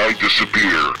 I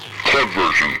Disappear. Club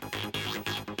version.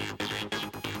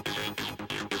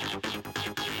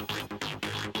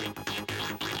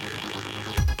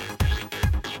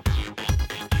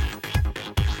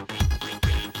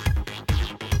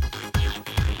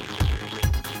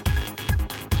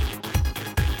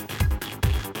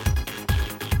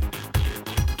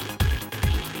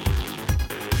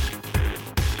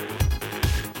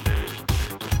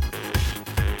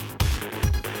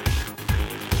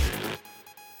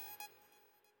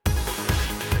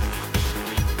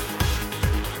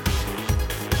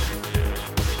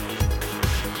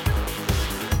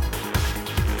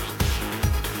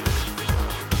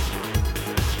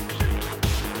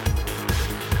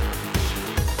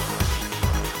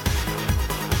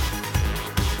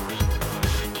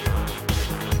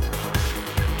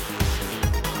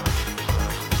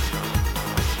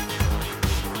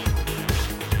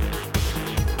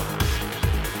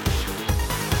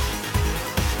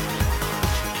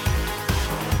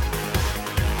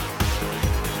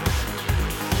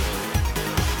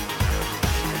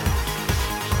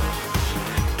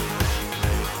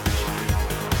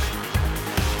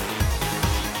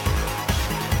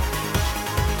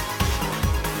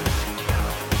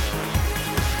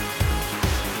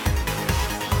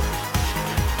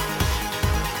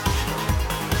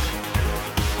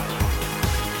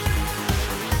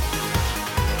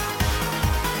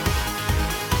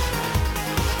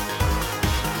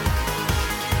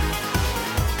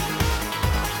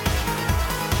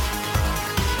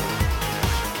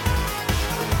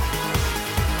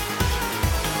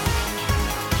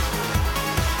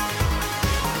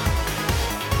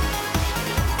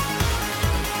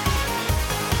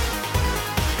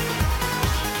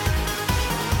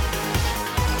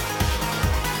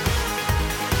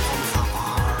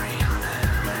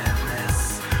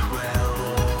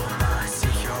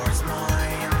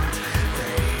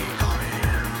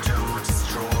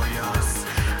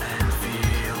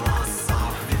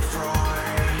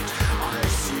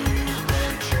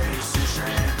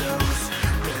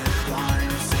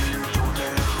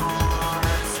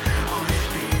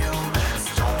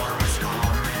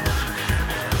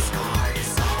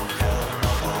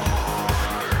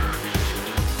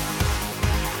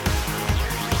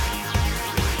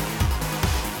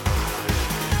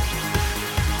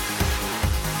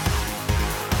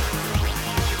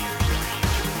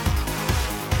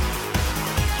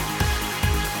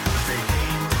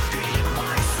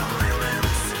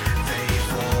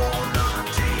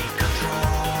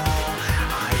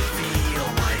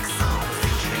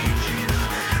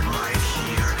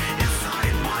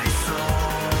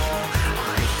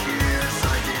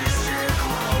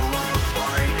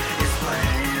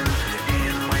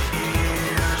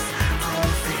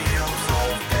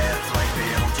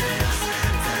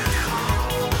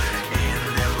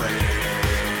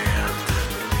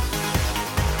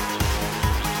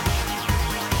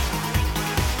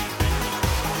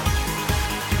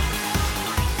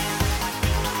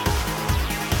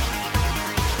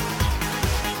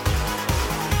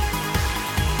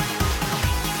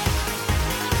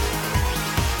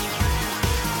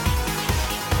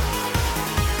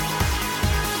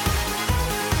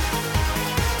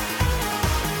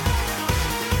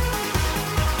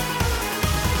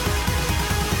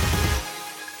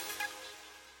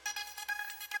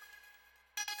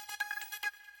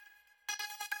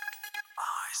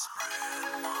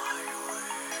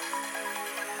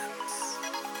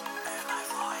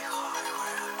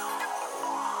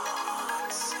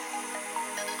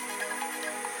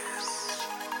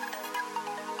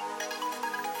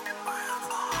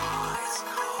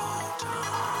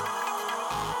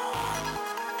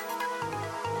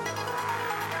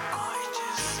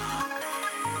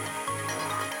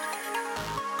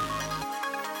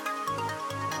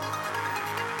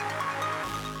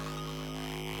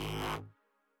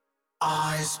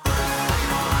 I spread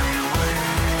my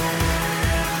wings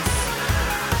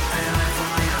and I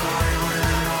fly high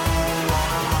where no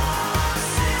one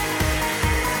sees.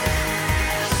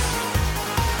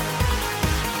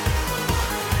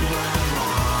 When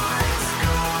lights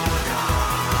go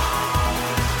down,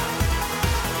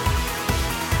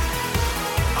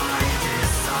 I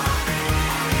disappear.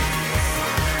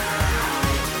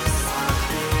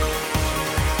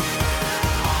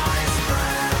 I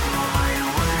spread my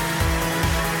wings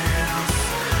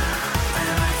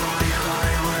and I fly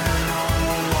high where no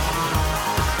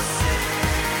one sees.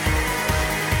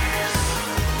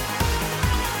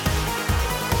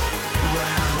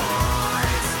 When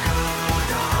lights go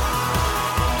down,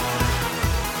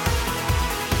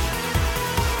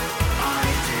 I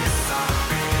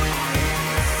disappear.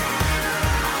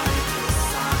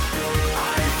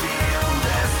 I feel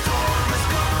the storm is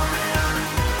coming.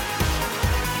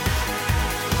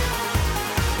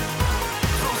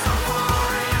 Those are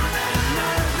fire and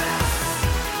nervous.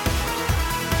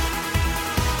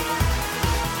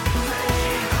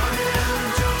 They got in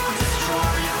to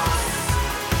destroy us.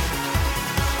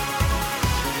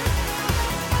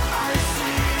 I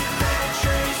see they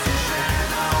chase the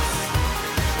shadows.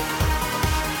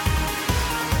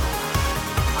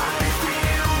 I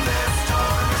feel the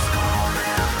storm is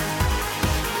coming.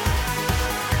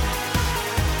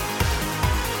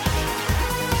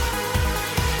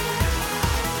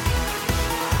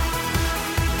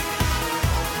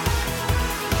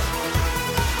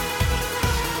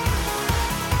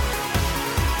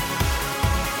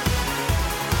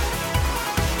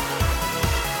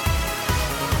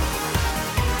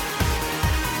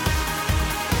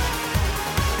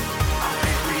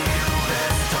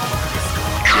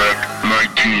 Track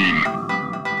 19.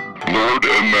 Lord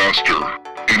and Master.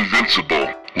 Invincible.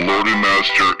 Lord and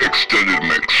Master Extended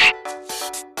Mix.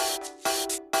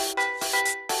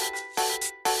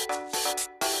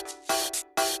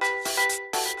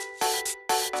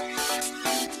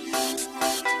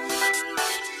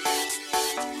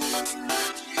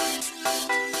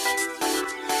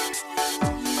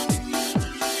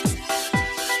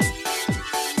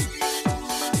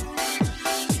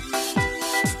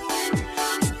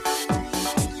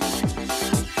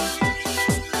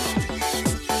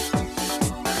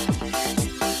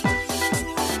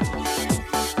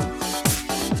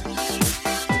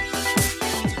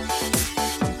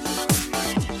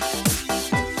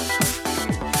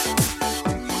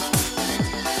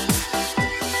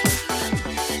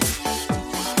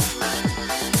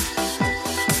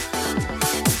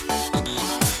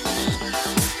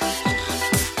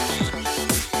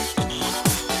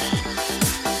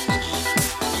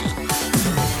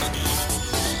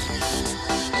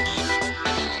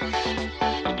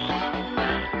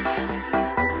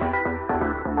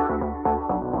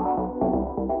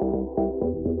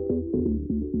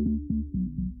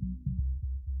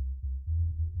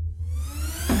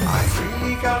 I've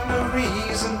really got no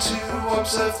reason to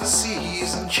observe the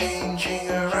season changing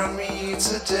around me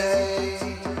today.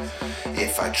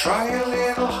 If I try a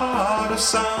little harder,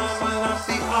 some of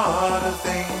the harder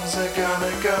things are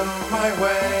gonna go my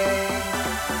way.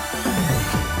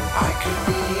 I could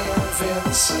be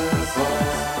invincible,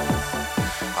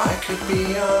 I could be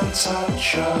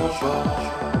untouchable,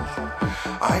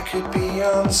 I could be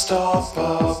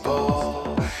unstoppable.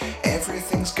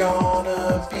 Everything's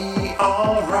gonna be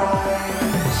alright.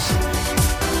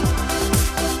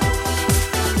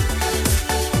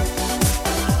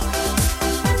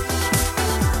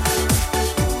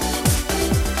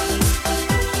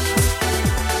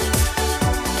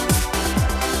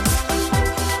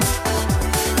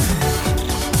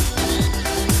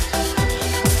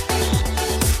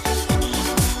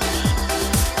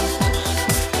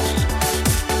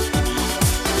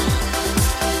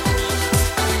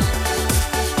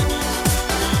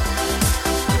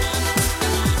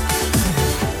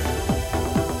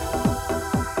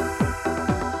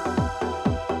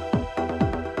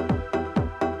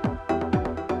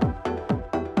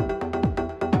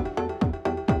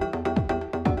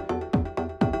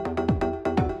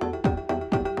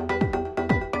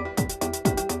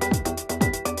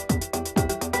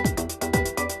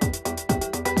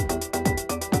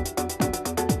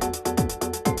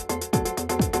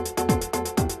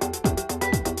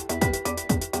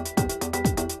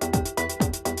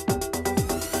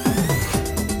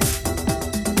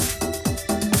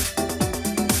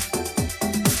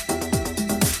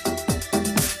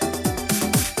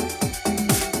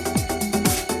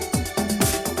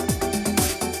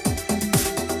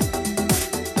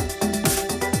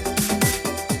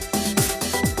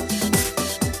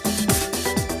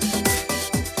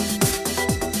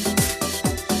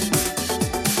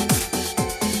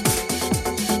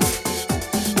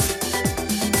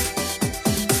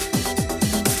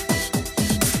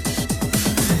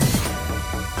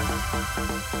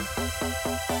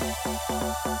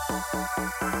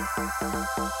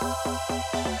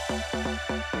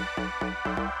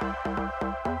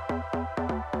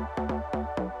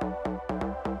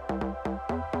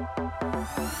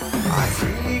 I've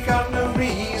really got no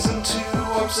reason to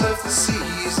observe the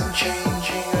season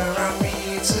changing around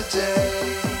me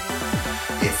today.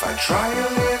 If I try a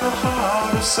little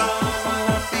harder, some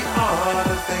of the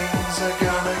harder things are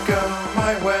gonna go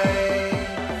my way.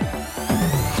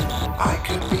 I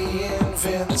could be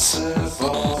invincible,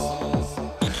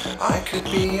 I could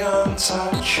be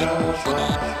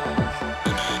untouchable,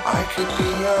 I could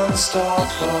be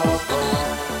unstoppable.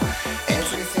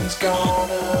 Everything's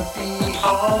gonna be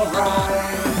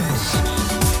alright.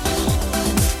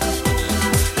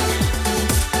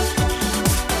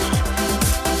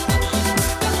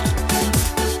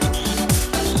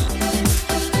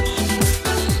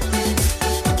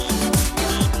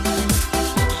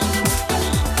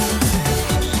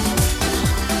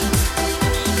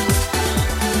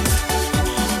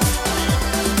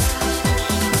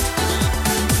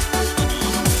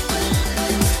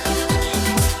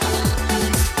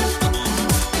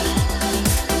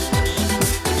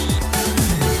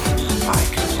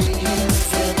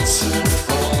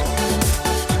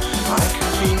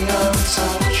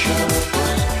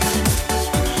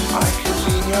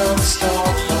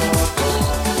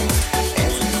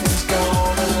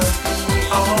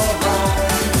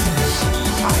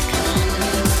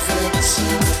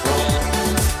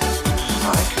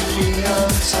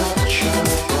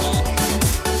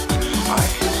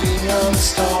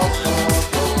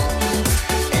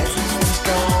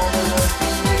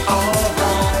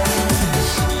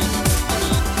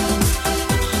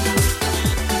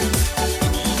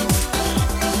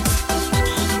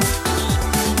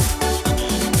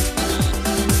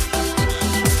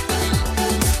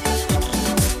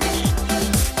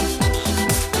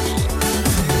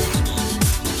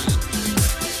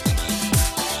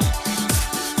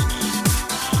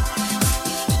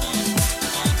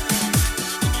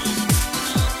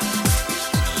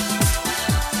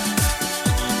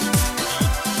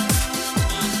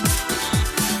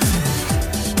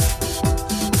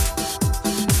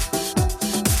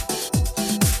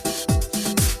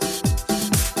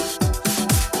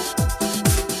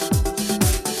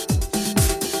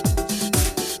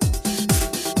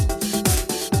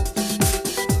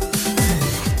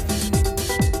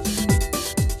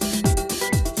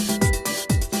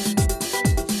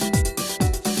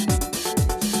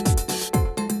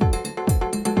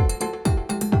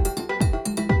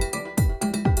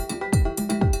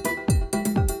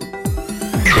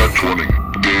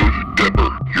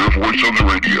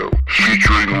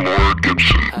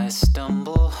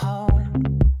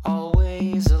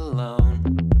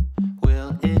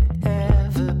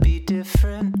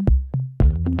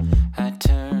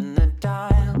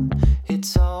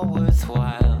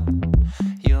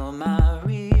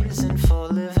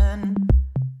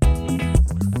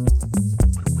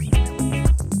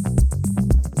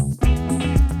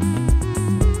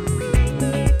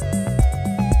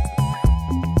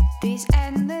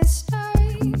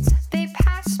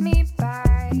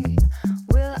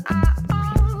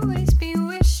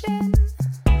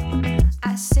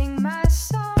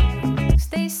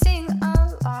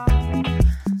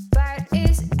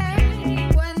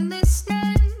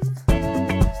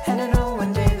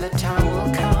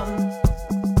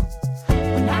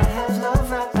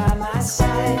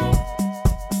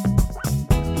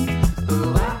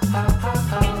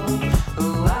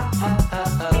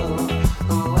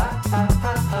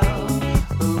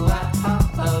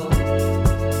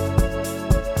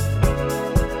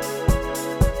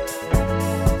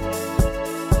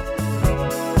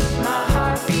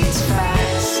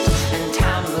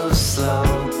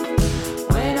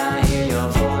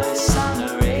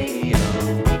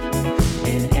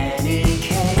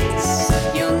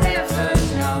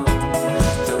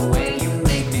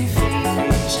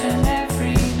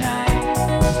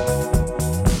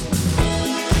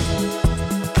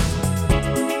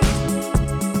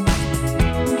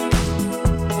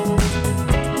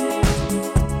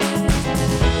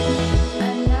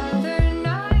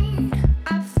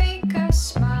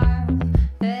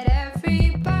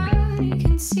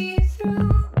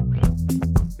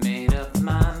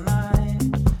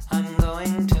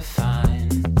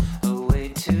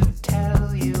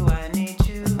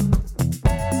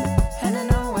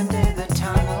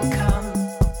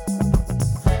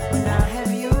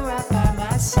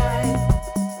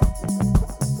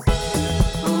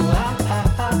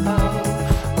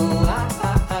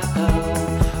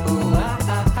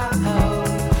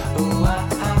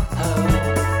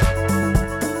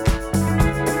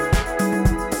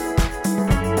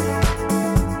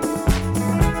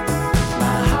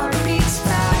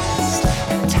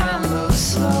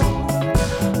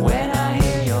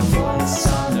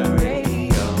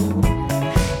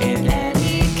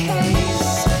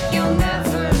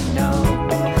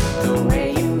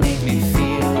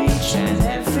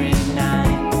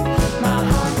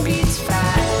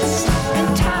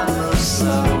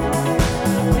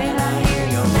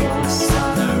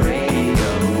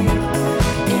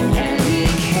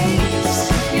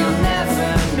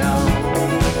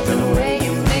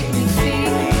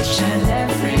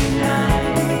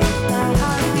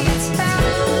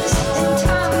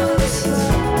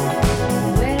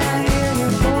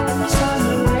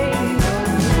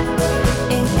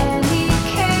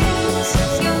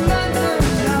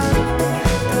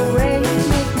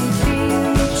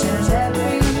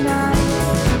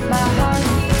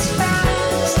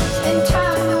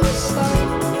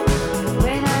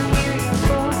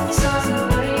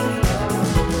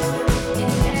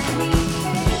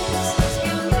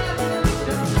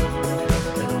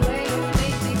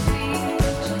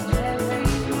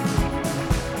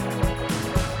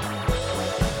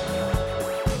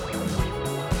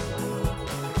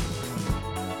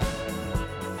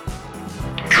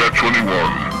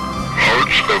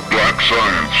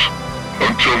 science.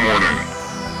 Until morning.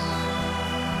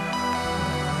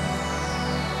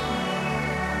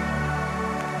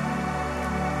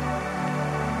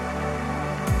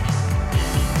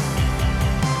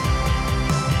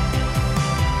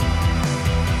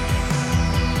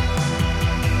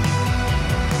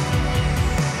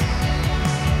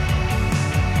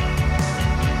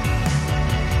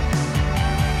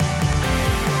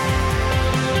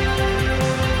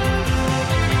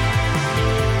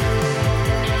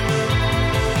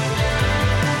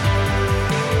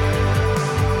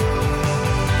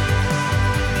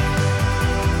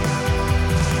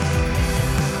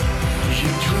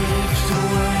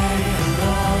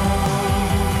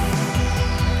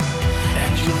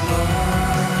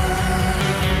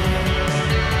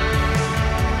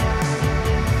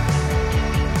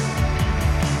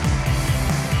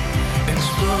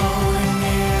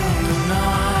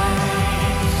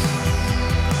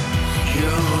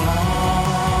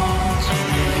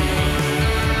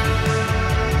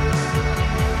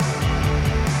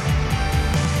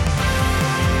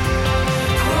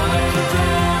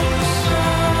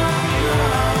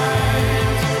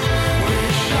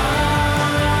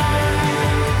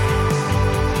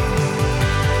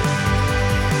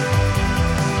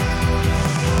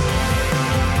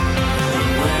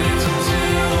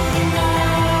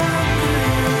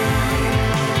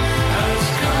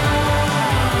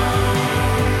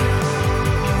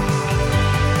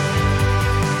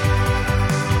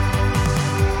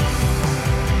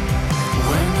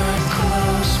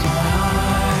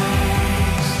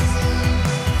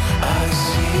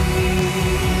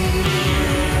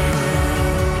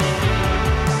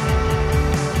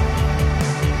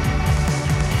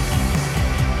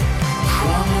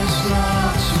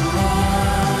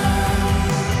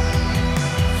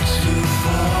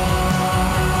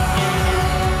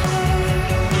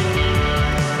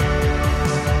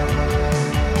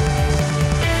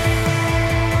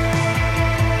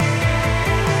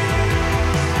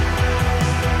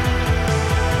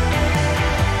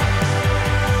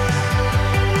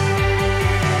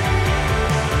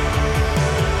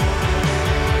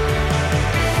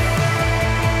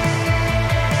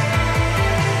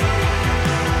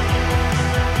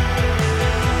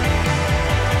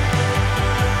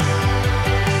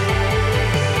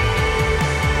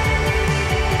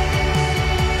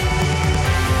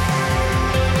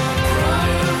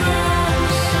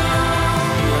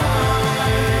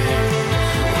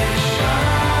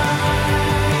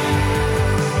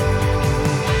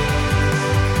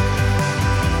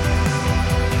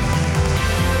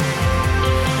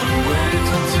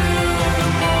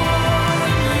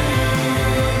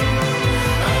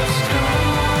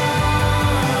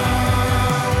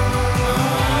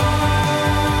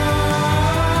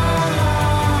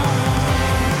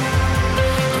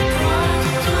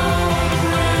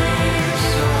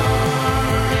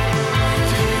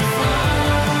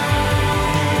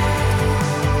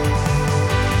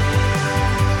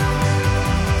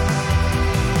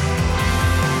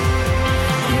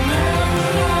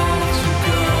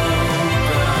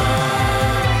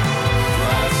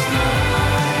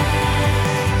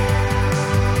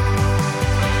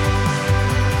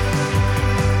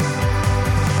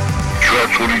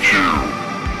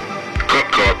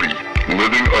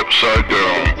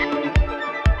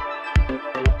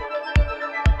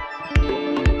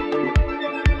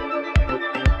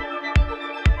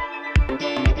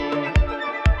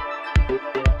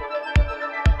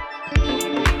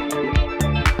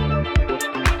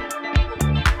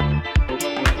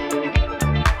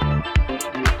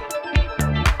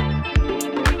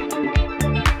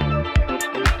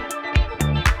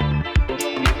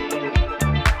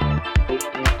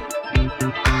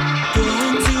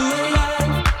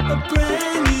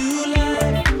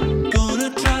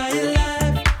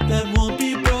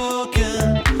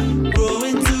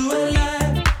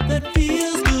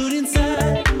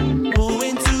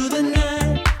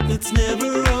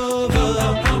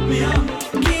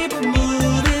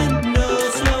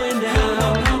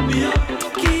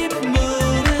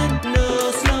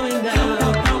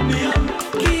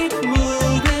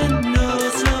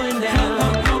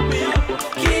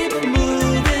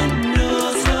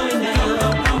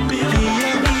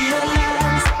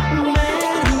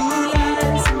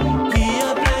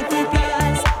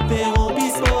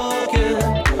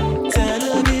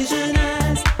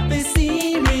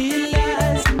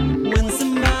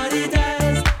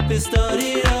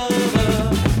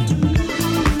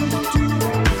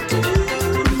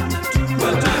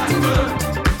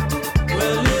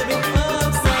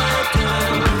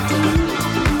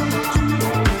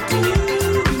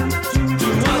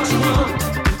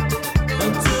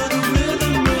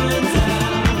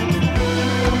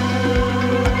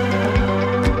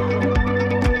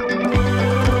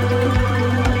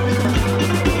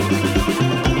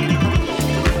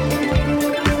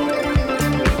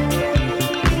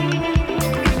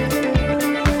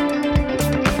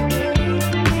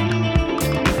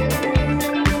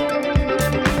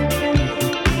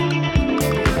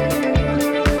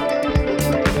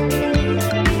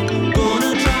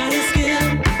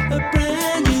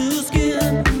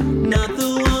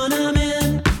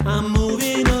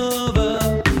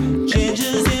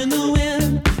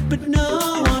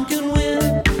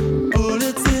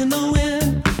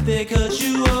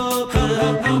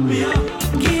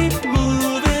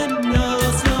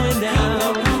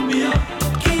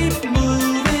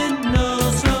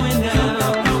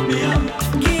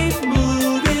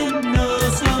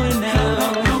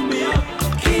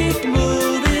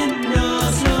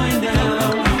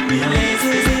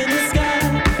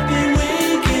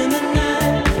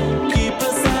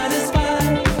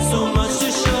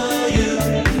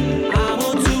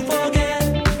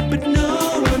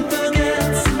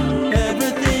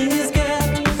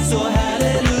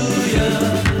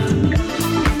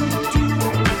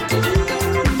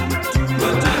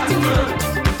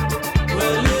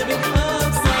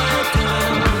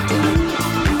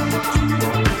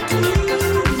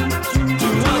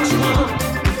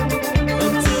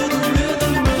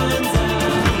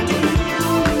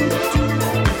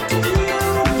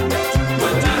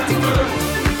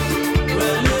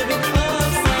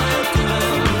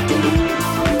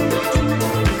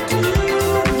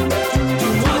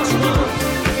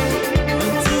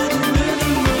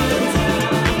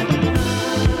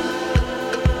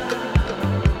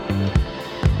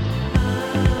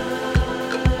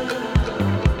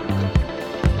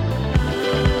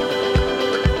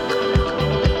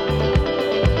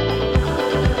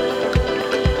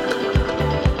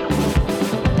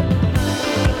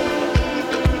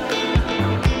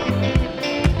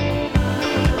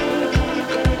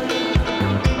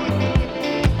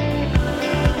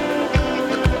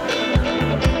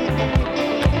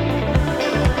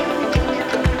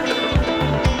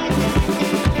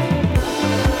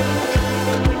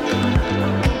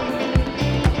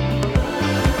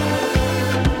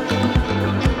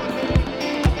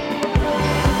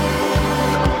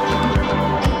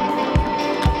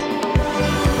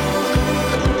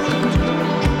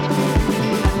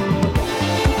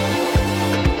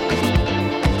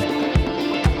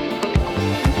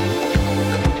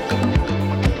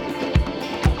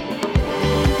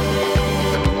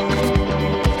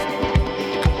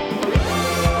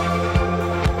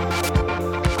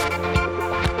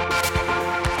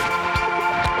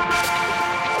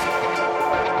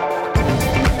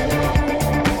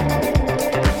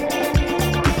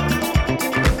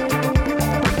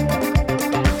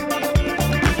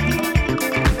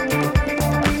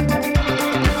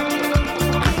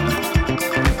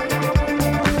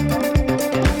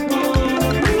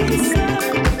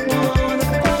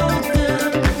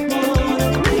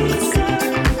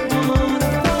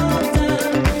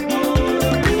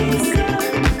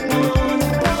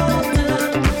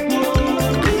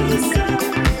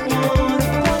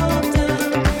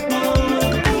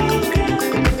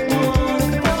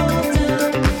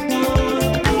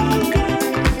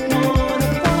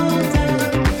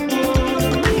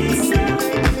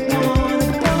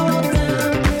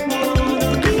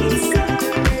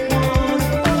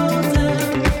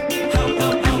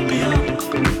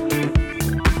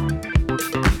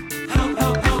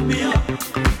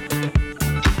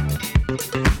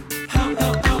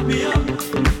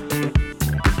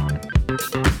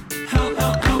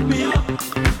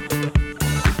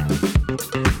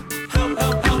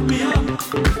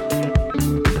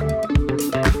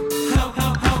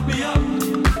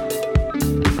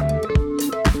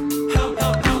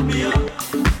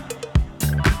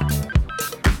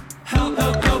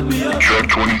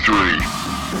 3.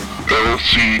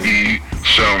 LCD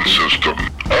sound system.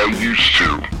 I used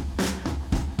to.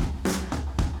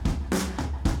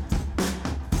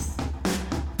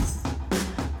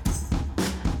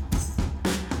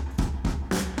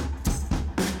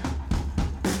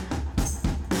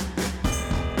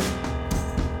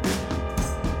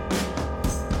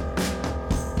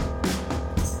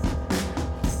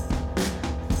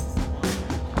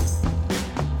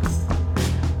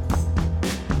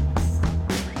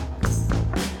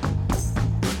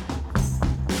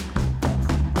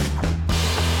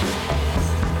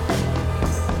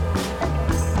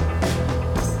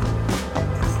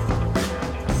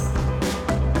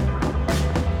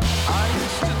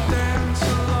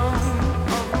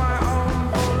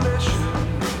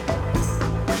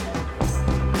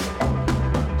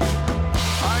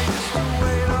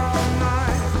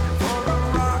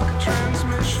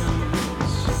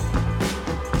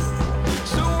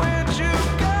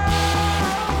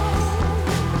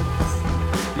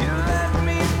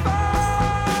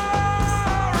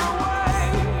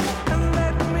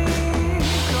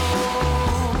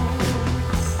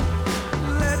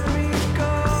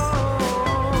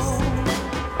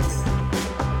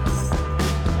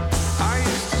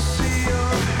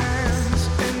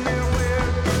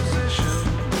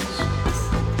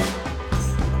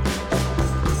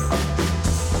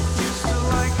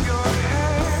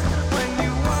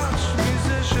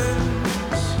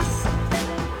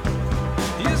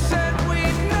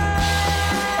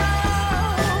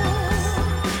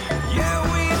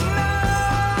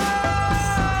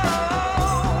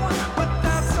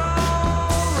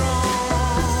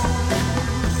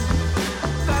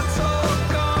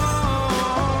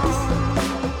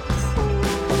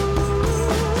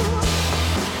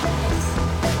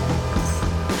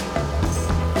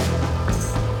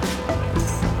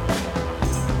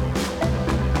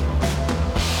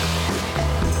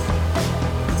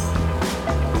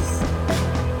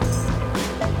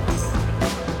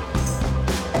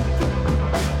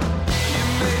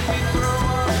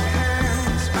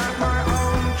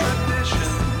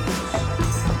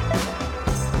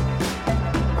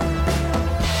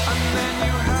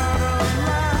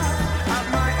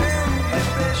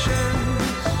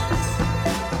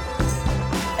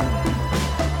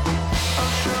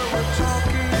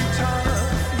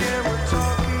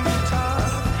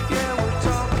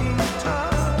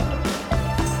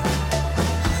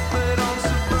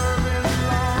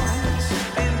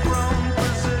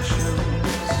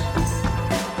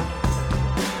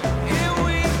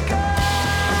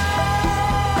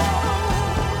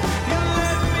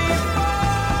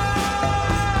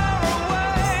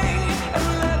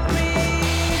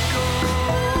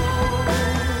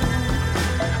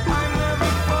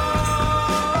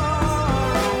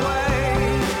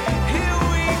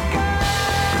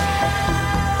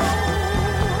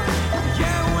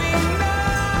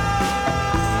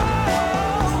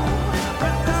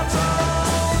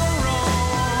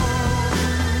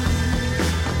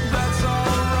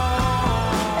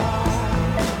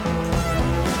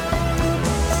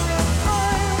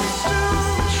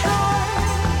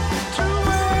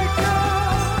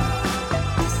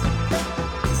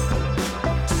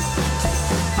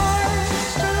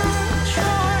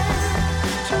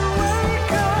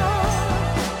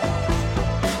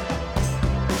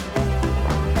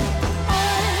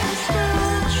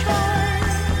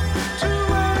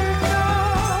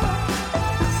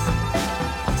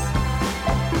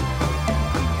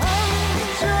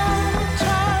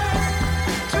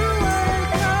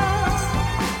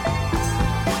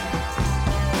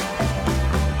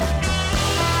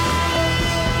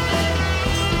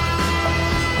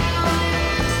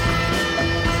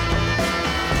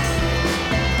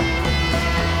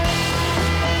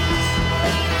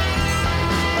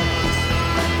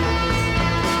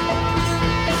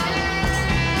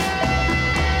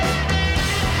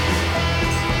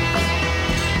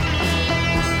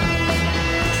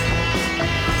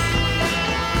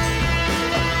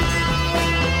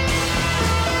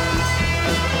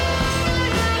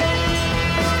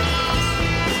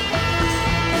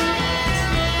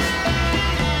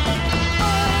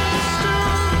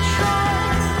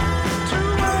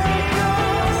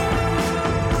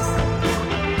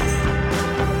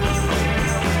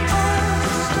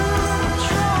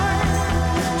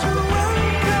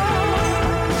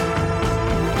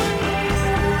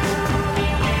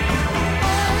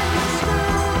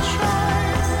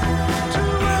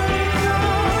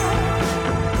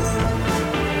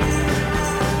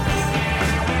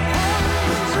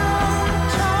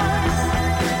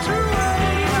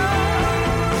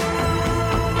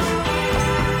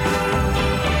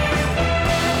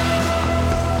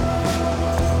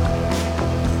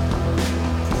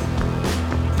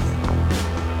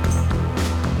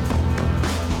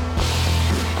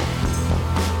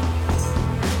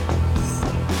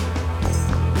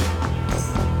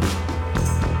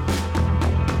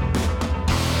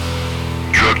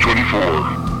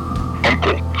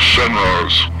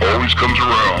 Comes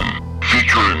Around,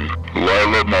 featuring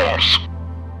Lila Moss.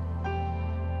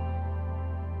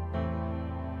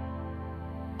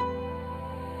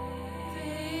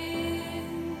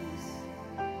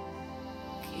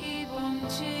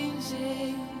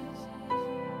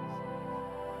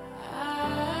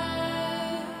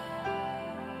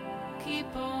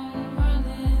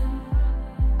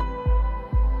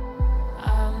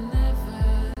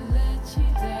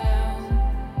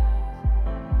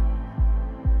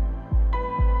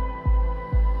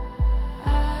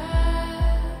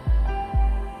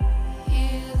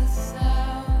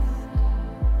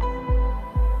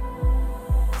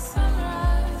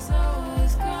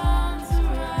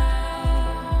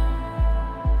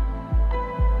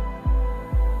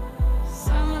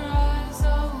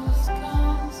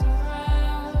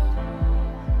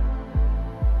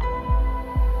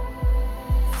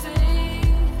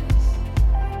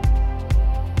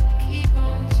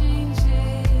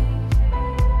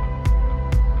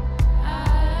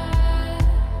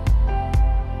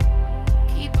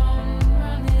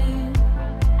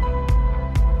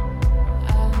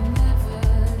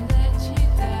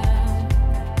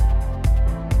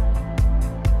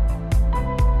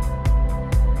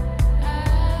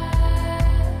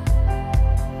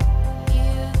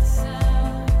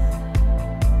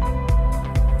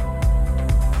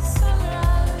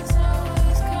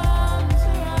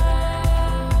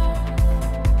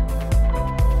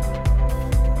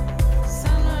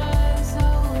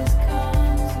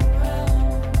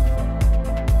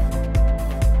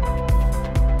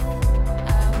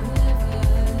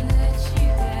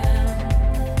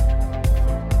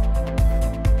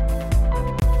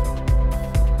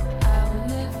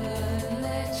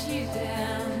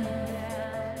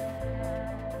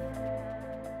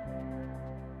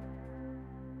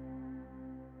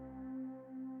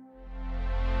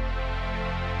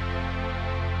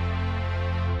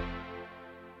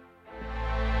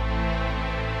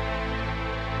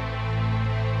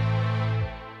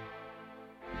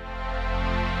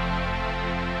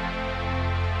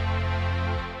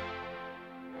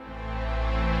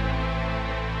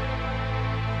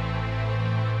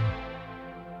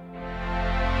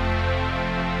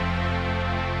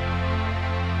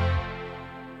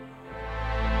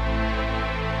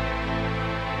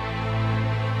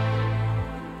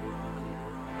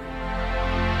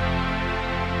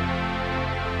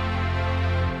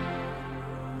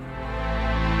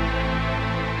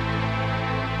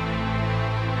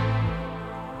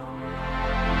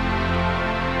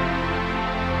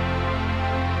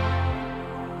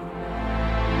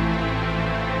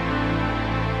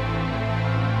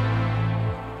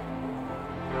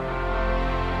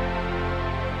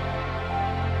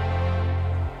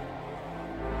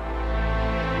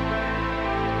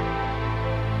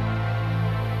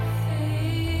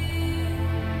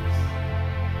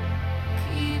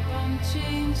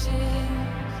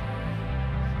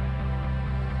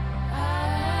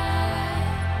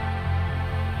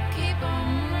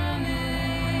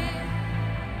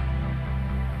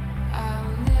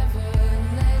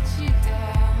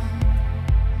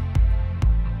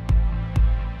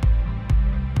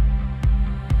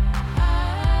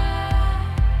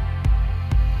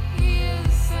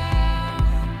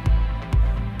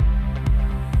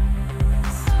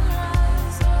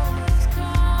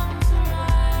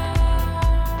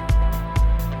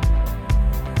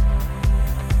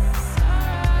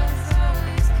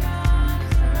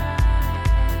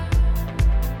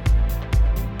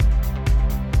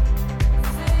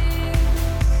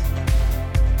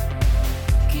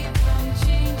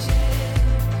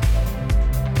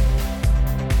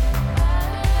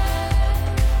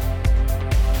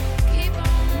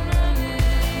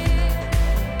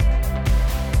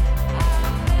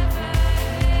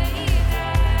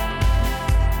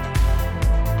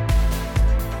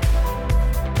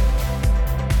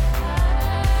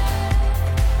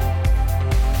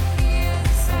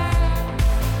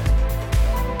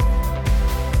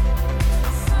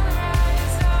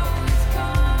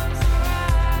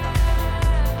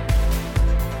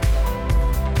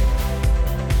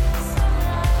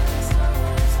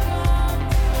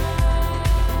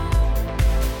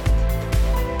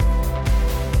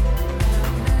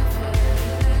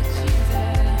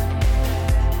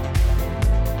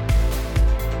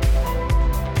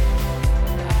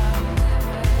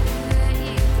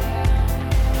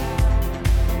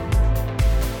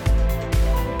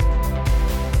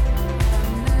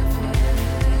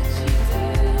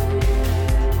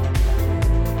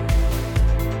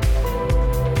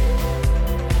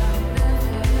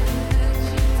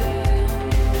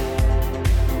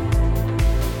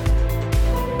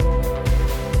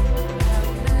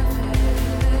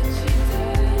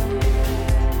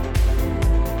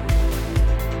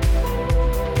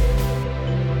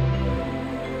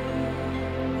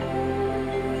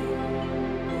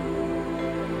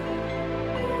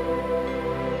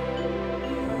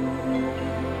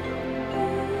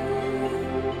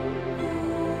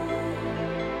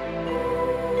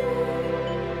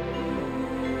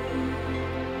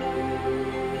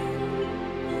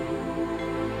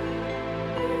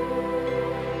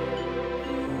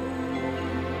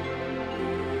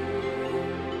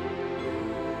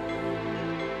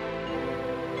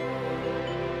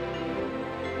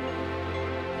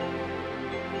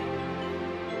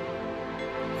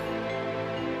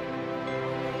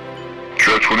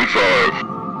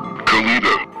 25.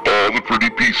 Kalita, all the pretty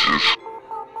pieces.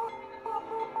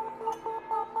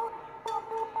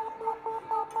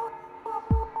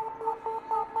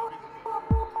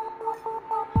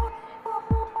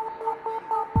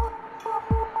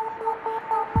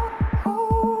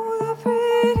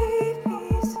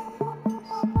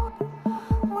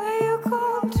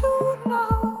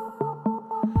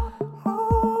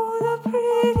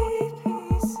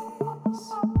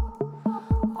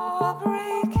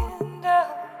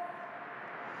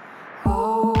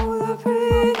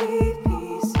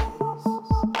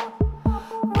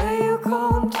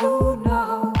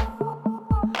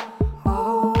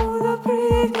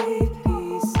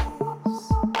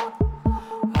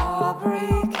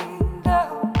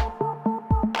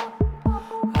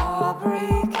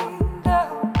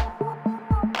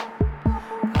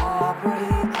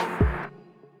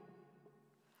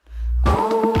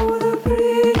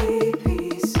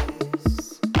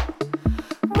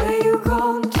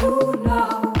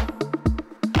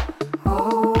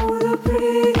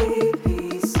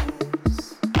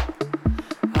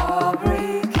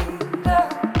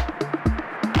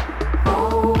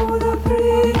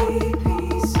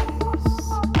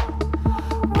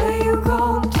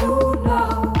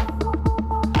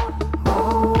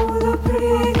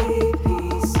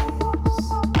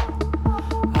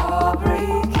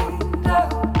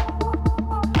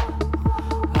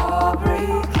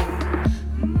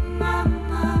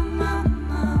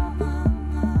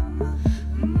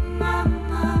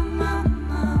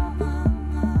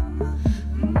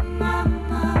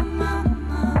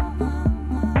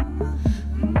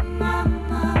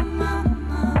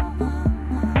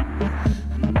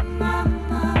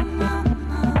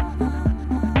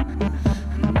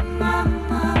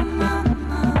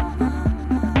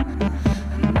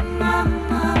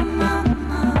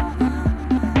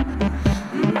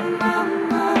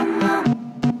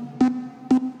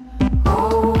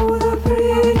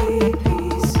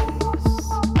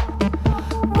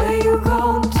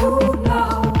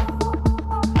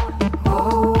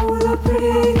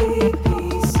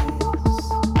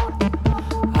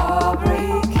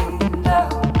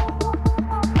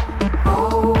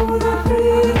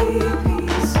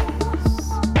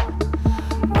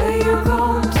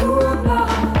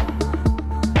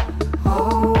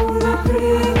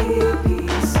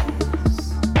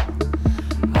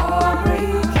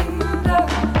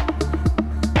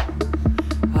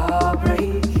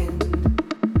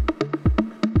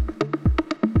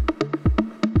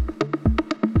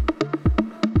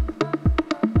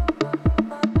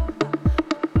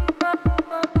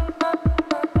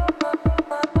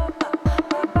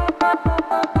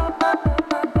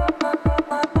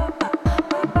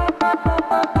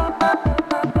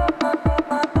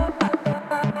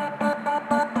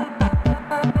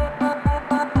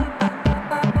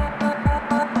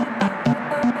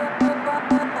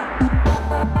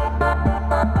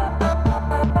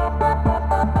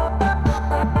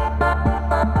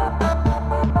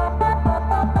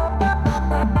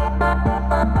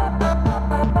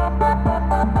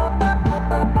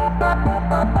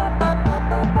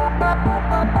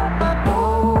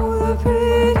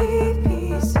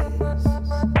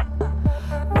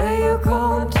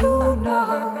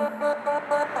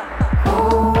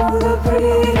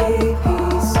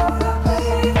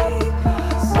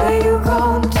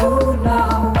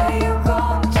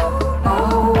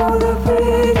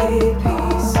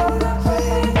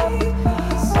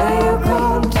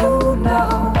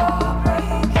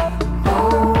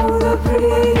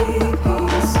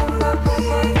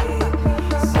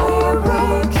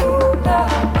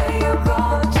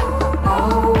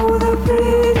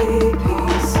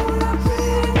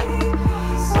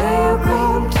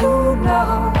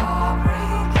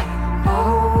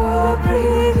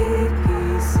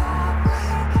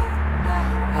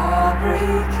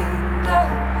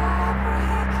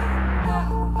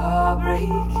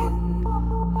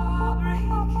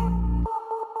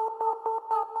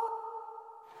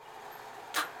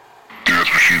 Dance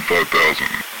Machine 5000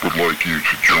 would like you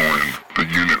to join the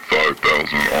Unit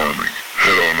 5000 Army.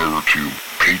 Head on over to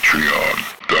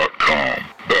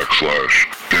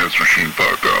patreon.com/Dance Machine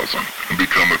 5000 and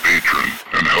become a patron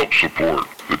and help support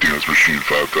the Dance Machine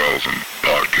 5000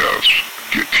 podcast.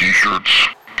 Get t-shirts,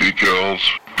 decals,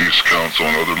 discounts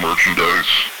on other merchandise,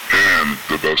 and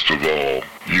the best of all,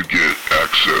 you get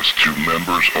access to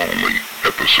members-only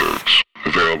episodes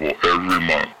available every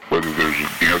month. Whether there's a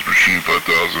Dance Machine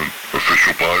 5000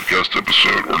 official podcast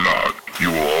episode or not, you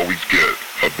will always get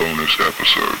a bonus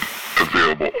episode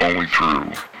available only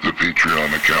through the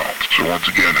Patreon account. So once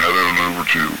again, head on over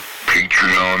to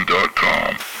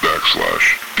patreon.com/Dance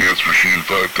Dance Machine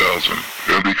 5000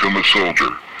 and become a soldier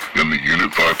in the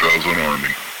Unit 5000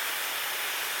 Army.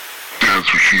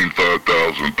 Dance Machine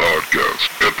 5000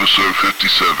 Podcast, Episode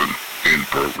 57, in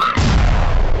program.